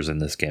pitchers in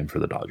this game for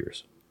the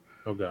Dodgers.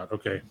 Oh God.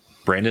 Okay.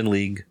 Brandon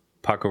League,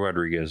 Paco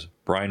Rodriguez,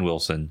 Brian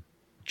Wilson,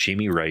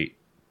 Jamie Wright,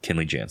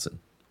 Kenley Jansen.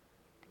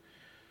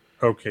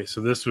 Okay, so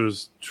this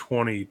was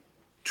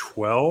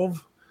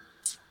 2012.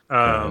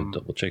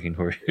 Double checking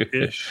for you.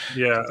 Ish.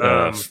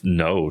 Yeah.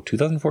 No,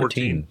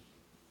 2014.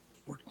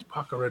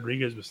 Paco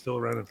Rodriguez was still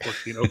around in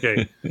 14.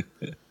 Okay.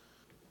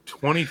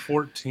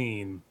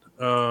 2014.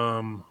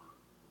 Oh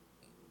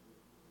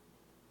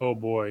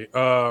boy.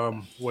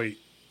 Wait.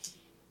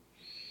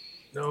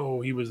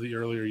 No, he was the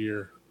earlier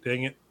year.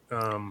 Dang it.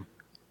 I'm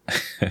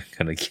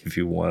gonna give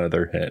you one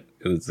other hint.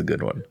 It's a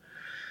good one.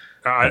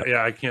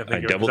 I can't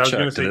think of it. I double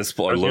checked this.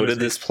 I loaded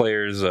this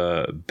player's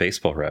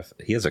baseball ref.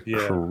 He has a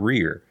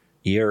career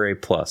ERA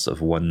plus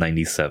of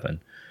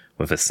 197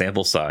 with a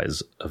sample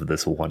size of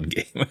this one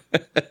game.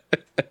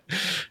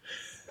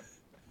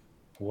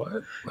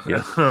 What?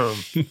 Yeah. All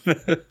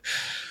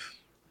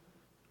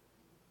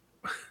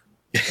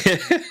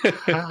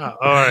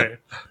right.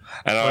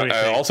 And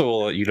I also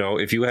will let you know,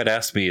 if you had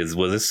asked me, was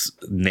this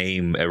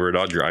name ever a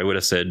Dodger, I would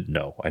have said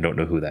no. I don't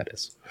know who that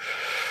is.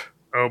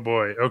 Oh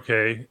boy.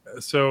 Okay.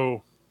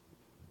 So,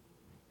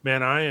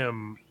 man, I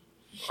am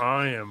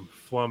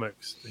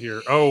flummoxed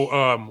here.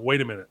 Oh,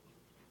 wait a minute.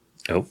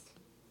 Oh.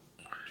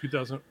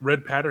 2000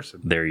 Red Patterson.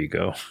 There you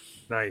go.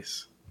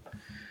 Nice.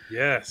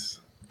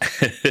 Yes.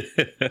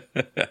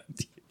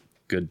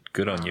 Good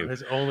on you.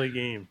 His only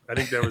game. I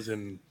think that was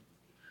in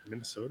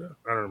Minnesota.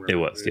 I don't remember. It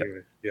was.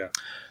 Anyway, yeah.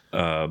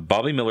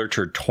 Bobby Miller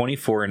turned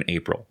 24 in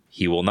April.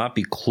 He will not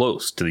be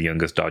close to the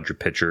youngest Dodger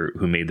pitcher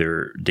who made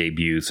their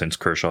debut since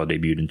Kershaw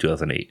debuted in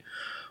 2008.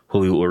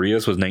 Julio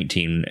Urias was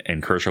 19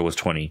 and Kershaw was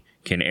 20.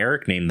 Can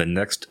Eric name the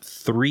next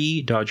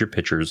three Dodger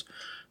pitchers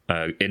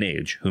in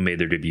age who made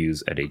their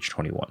debuts at age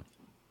 21?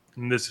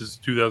 And this is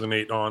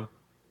 2008 on?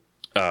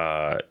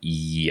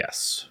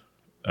 Yes.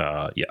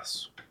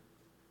 Yes.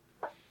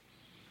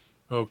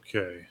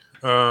 Okay.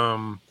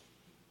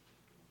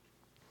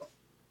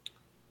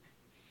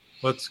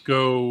 Let's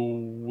go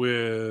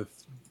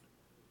with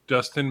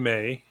Dustin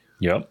May.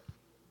 Yep.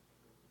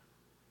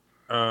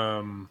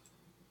 Trying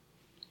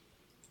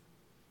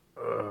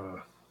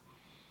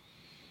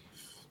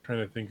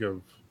to think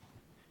of.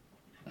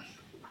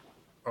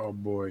 Oh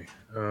boy.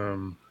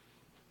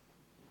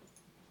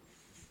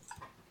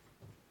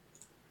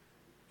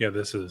 Yeah,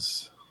 this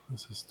is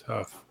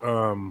tough.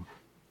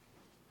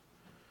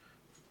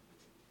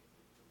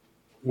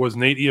 Was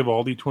Nate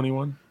Eovaldi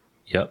 21?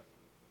 Yep.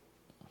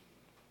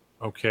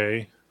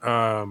 Okay.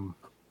 I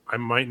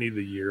might need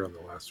the year on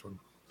the last one.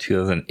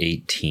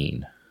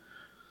 2018.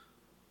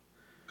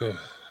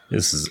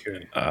 This is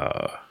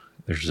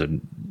there's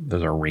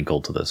a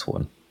wrinkle to this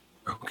one.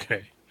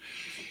 Okay.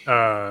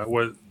 All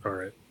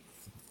right.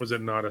 Was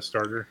it not a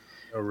starter,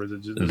 or was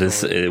it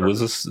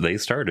just they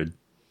started.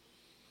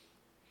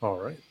 All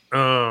right.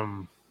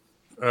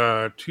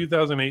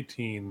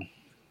 2018.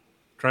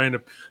 Trying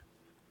to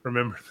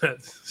remember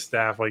that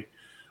staff. Like,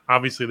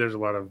 obviously, there's a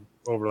lot of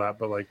overlap,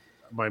 but like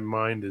my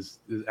mind is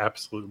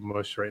absolute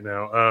mush right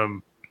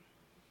now.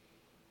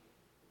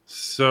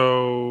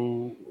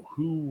 So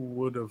who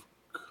would have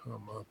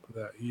come up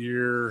that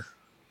year?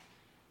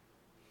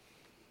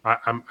 I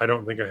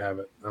don't think I have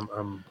it.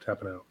 I'm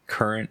tapping out.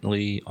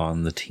 Currently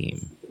on the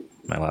team.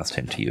 My last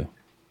hint to you.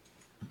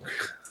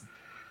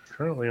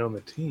 Currently on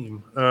the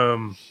team.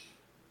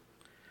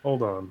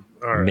 Hold on.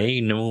 All right.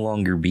 May no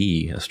longer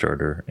be a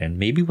starter, and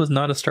maybe was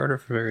not a starter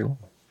for very long.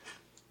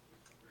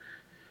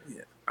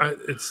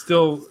 It's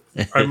still.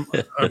 I'm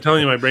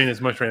telling you, my brain is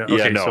mush right now. Okay,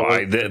 yeah, no,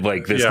 so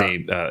this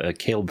name,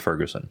 Caleb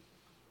Ferguson.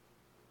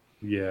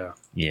 Yeah.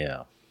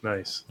 Yeah.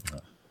 Nice.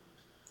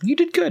 You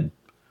did good.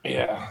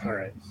 Yeah. All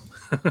right.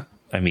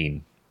 I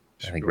mean,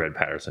 I think Red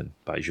Patterson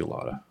buys you a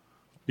lot of.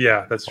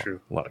 Yeah, that's true.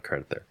 A lot of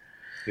credit there.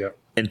 Yeah.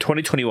 In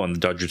 2021, the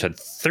Dodgers had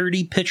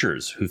 30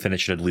 pitchers who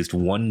finished at least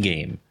one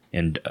game.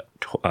 In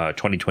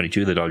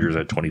 2022, the Dodgers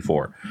had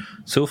 24.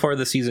 So far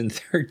this season,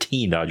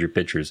 13 Dodger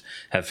pitchers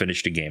have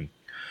finished a game.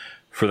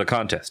 For the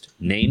contest,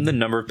 name the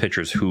number of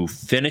pitchers who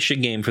finish a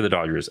game for the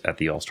Dodgers at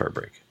the All-Star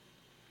break.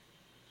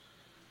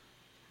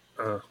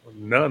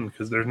 None,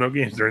 because there's no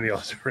games during the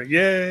All-Star break.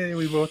 Yay,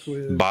 we both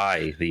win.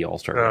 By the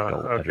All-Star break,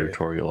 I'll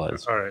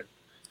editorialize.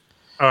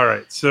 All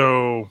right.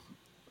 So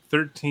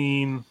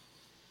 13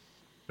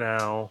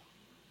 now.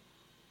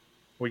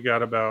 We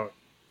got about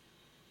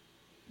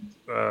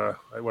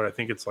what I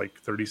think it's like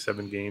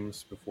 37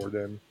 games before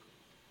then,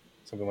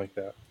 something like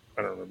that.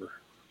 I don't remember.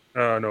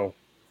 No,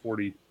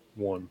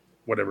 41,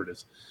 whatever it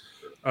is.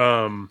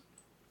 I'm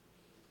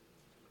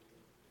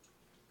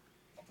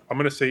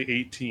gonna say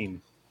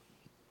 18.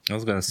 I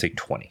was gonna say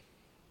 20.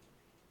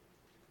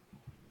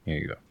 Here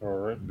you go. All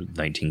right,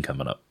 19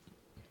 coming up.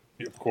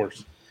 Yeah, of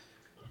course.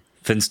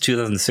 Since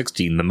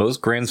 2016, the most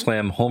Grand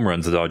Slam home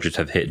runs the Dodgers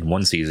have hit in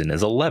one season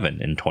is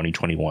 11 in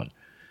 2021.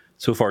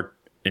 So far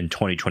in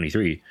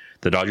 2023,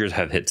 the Dodgers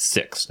have hit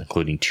 6,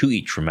 including 2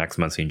 each from Max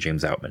Muncy and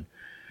James Outman.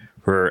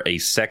 For a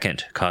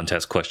second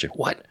contest question,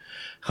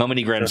 how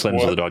many Grand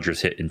Slams will the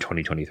Dodgers hit in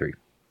 2023?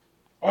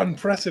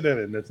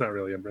 Unprecedented. That's not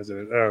really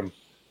unprecedented.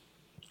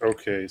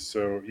 Okay,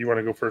 so you want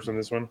to go first on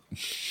this one?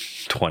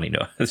 20,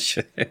 no.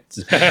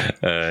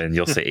 And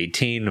you'll say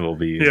 18 will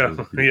be... Yeah.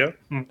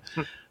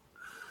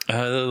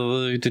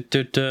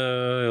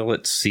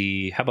 Let's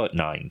see. How about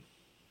 9?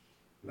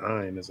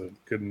 9 is a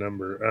good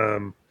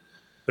number.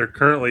 They're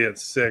currently at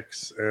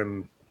 6,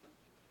 and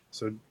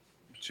so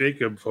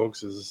Jacob,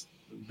 folks, is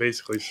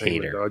basically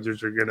saying the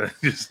Dodgers are going to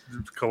just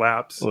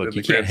collapse. Look,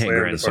 you can't hit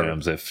Grand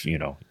Slams if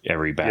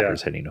every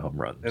batter's hitting a home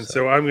run. And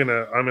so I'm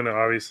gonna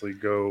obviously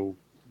go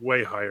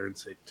way higher and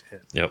say 10.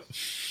 Yep.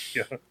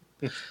 Yeah.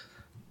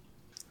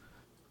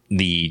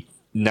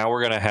 Now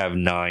we're gonna have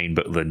 9,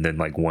 but then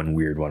like one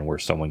weird one where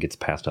someone gets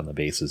passed on the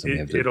bases,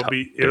 and it'll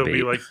be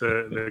like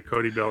the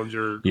Cody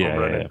Bellinger home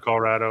run in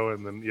Colorado,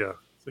 and then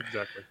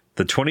exactly.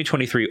 The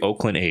 2023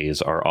 Oakland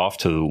A's are off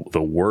to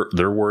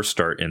their worst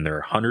start in their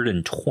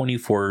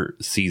 124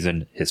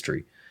 season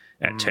history.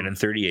 At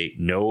 10-38,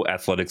 no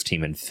athletics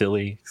team in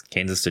Philly,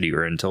 Kansas City,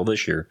 or until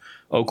this year,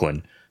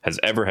 Oakland, has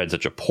ever had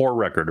such a poor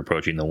record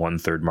approaching the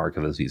 1/3 mark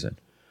of the season.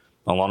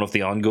 Along with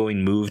the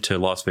ongoing move to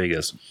Las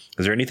Vegas,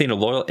 is there anything a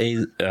loyal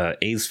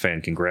A's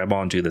fan can grab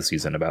onto this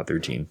season about their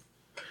team?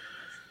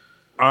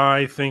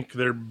 I think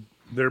their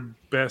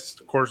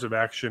best course of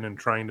action in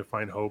trying to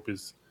find hope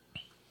is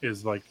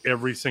like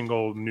every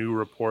single new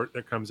report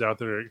that comes out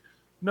there.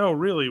 No,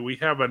 really, we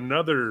have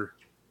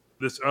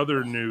this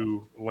other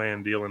new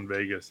land deal in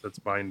Vegas that's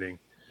binding.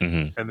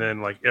 Mm-hmm. And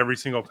then like every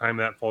single time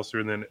that falls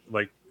through, and then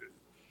like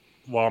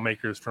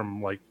lawmakers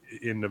from like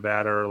in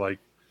Nevada are like,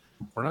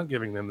 we're not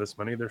giving them this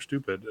money. They're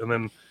stupid. And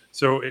then,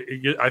 so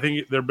I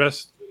think their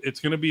best, it's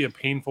going to be a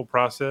painful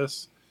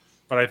process,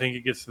 but I think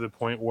it gets to the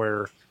point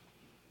where,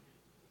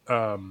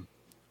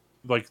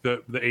 like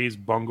the A's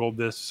bungled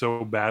this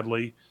so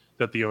badly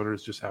that the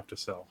owners just have to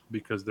sell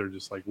because they're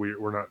just like,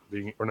 we're not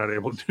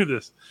able to do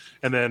this.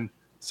 And then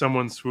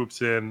someone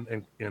swoops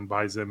in and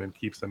buys them and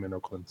keeps them in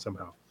Oakland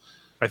somehow.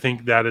 I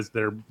think that is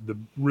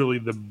really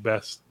the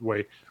best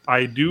way.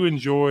 I do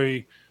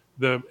enjoy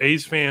the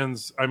A's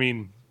fans. I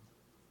mean,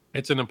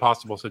 it's an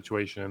impossible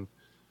situation,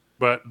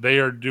 but they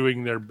are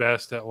doing their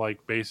best at like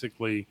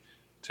basically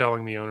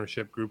telling the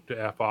ownership group to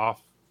F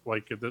off.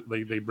 Like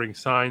they bring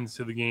signs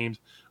to the games.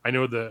 I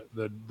know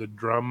the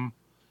drum,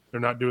 they're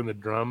not doing the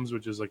drums,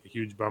 which is like a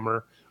huge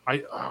bummer.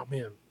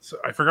 So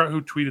I forgot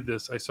who tweeted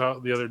this. I saw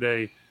it the other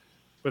day,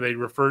 but they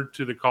referred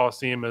to the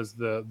Coliseum as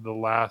the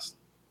last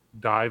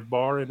dive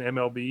bar in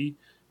MLB,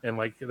 and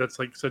like that's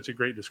like such a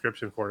great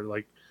description for it.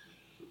 Like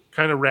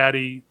kind of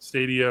ratty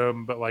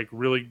stadium, but like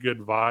really good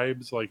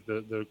vibes. Like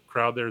the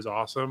crowd there is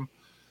awesome.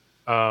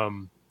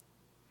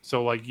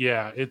 So like,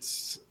 yeah,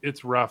 it's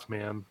rough,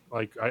 man.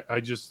 Like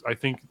I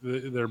think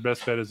their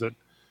best bet is that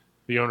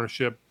the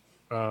ownership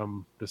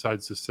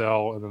decides to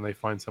sell, and then they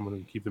find someone who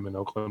can keep them in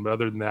Oakland. But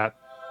other than that,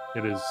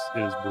 it is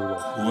brutal.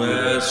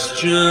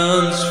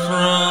 Questions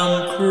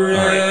from Craig.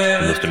 All right,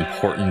 the most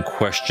important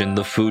question,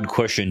 the food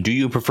question. Do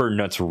you prefer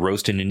nuts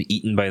roasted and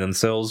eaten by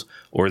themselves,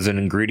 or as an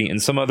ingredient in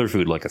some other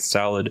food like a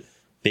salad,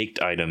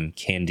 baked item,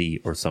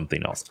 candy, or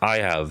something else? I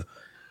have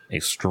a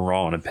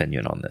strong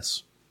opinion on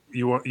this.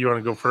 You want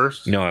to go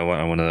first? No,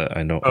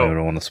 I don't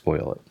want to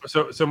spoil it.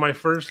 So my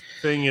first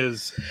thing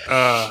is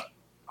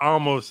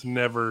almost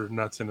never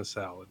nuts in a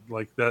salad.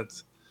 Like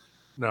that's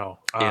no.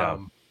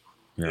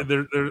 Yeah.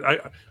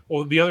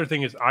 The other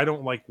thing is I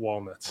don't like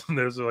walnuts.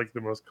 Those are like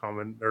the most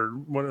common, or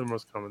one of the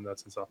most common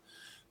nuts and stuff.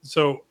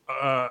 So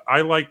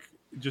I like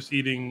just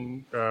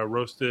eating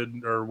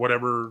roasted or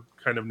whatever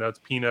kind of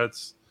nuts,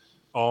 peanuts,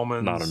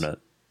 almonds. Not a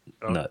nut.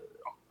 Nut.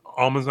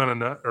 Almonds on a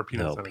nut, or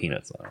peanuts? No,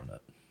 peanuts on a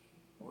nut.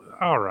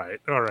 All right,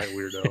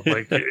 weirdo.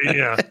 Like,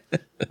 yeah.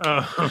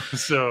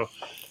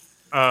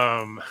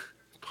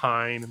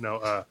 Pine.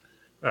 No.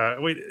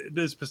 Wait,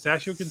 is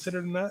pistachio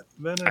considered a nut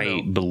then?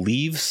 I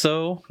believe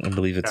so. I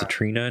believe it's a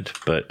tree nut,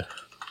 but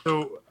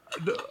so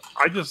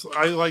I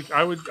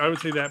would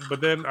say that, but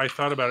then I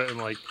thought about it and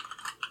like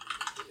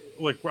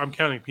I'm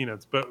counting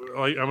peanuts, but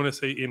like I'm gonna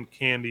say in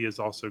candy is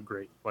also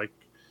great. Like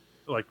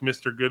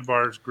Mr.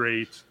 Goodbar is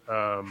great.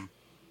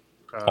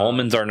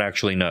 Almonds aren't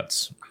actually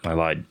nuts. I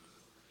lied.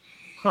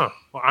 Huh.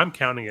 Well, I'm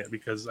counting it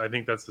because I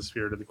think that's the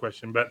spirit of the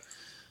question. But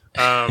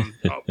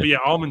yeah,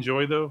 Almond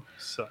Joy though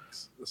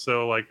sucks.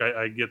 So like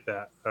I get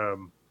that.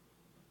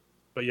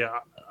 But yeah,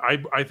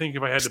 I think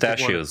if I had to pick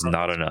pistachio is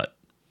not a nut.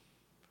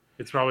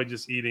 It's probably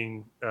just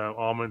eating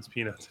almonds,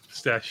 peanuts, and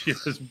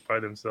pistachios by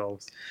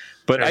themselves.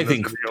 But I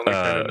think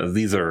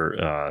these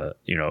are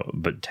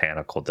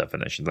botanical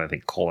definitions. I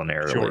think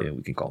culinarily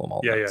we can call them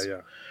all nuts.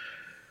 Yeah.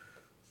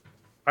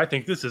 I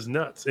think this is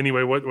nuts.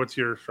 Anyway, what's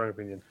your strong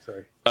opinion?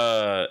 Sorry.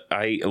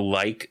 I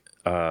like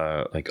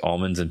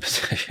almonds and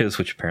pistachios,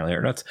 which apparently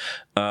are nuts.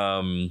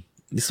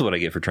 This is what I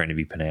get for trying to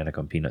be pedantic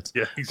on peanuts.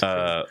 Yeah,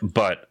 exactly.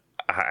 But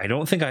I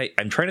don't think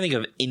I'm trying to think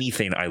of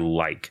anything I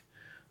like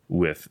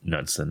with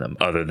nuts in them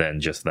other than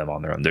just them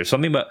on their own. There's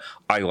something about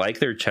I like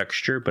their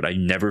texture, but I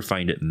never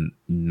find it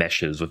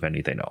meshes with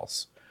anything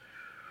else.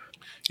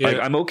 Yeah. Like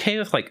I'm okay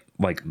with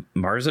like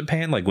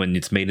marzipan, like when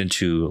it's made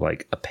into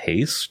like a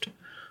paste.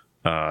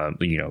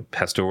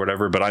 Pesto or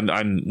whatever, but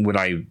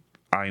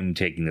I'm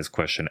taking this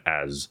question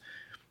as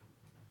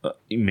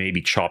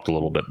maybe chopped a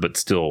little bit, but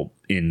still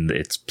in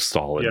its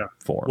solid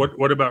form.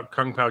 What about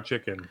Kung Pao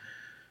chicken?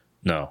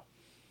 No,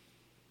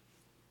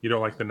 you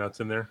don't like the nuts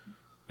in there.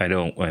 I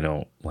don't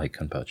like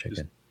Kung Pao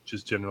chicken.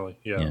 Just generally,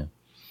 yeah.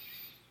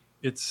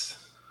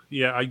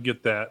 I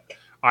get that.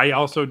 I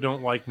also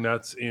don't like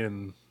nuts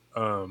in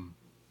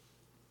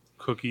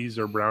cookies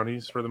or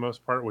brownies for the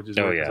most part, which is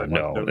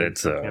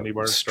it's a candy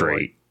bar,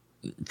 straight.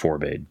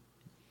 Forbade.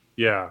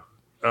 Yeah.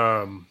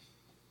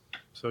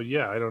 So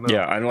yeah, I don't know.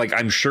 Yeah,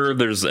 I'm sure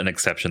there's an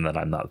exception that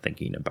I'm not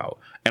thinking about.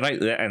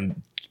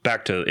 And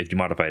back to if you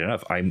modify it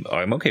enough, I'm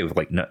okay with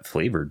like nut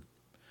flavored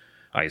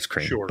ice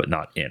cream, but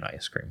not in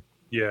ice cream.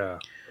 Yeah.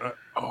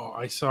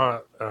 I saw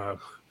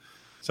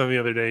something the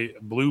other day.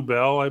 Blue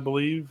Bell, I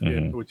believe,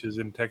 which is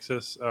in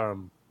Texas.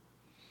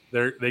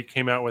 They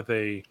came out with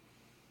I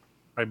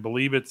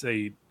believe it's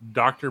a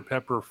Dr.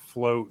 Pepper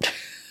float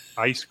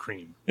ice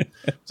cream.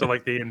 So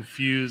like they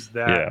infuse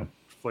that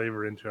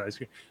flavor into ice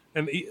cream.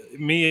 And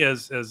me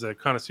as a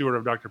connoisseur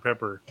of Dr.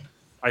 Pepper,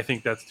 I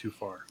think that's too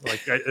far.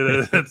 Like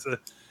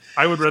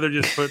I would rather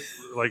just put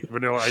like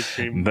vanilla ice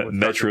cream.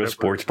 Metro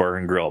Sports Bar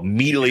and Grill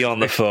immediately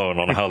on the phone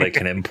on how they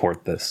can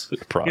import this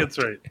product.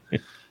 That's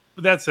right.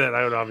 But that said,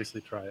 I would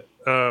obviously try it.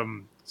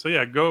 So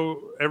yeah,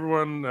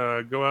 everyone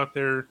go out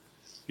there,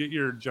 get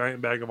your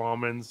giant bag of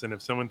almonds, and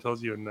if someone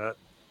tells you a nut,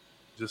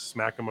 just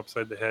smack them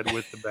upside the head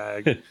with the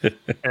bag.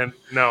 And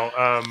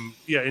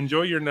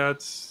enjoy your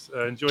nuts.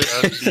 Enjoy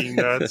us being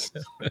nuts.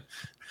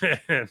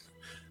 And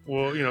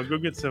we'll, go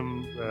get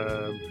some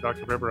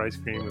Dr. Pepper ice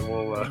cream, and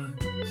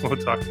we'll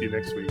talk to you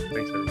next week.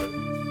 Thanks,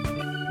 everybody.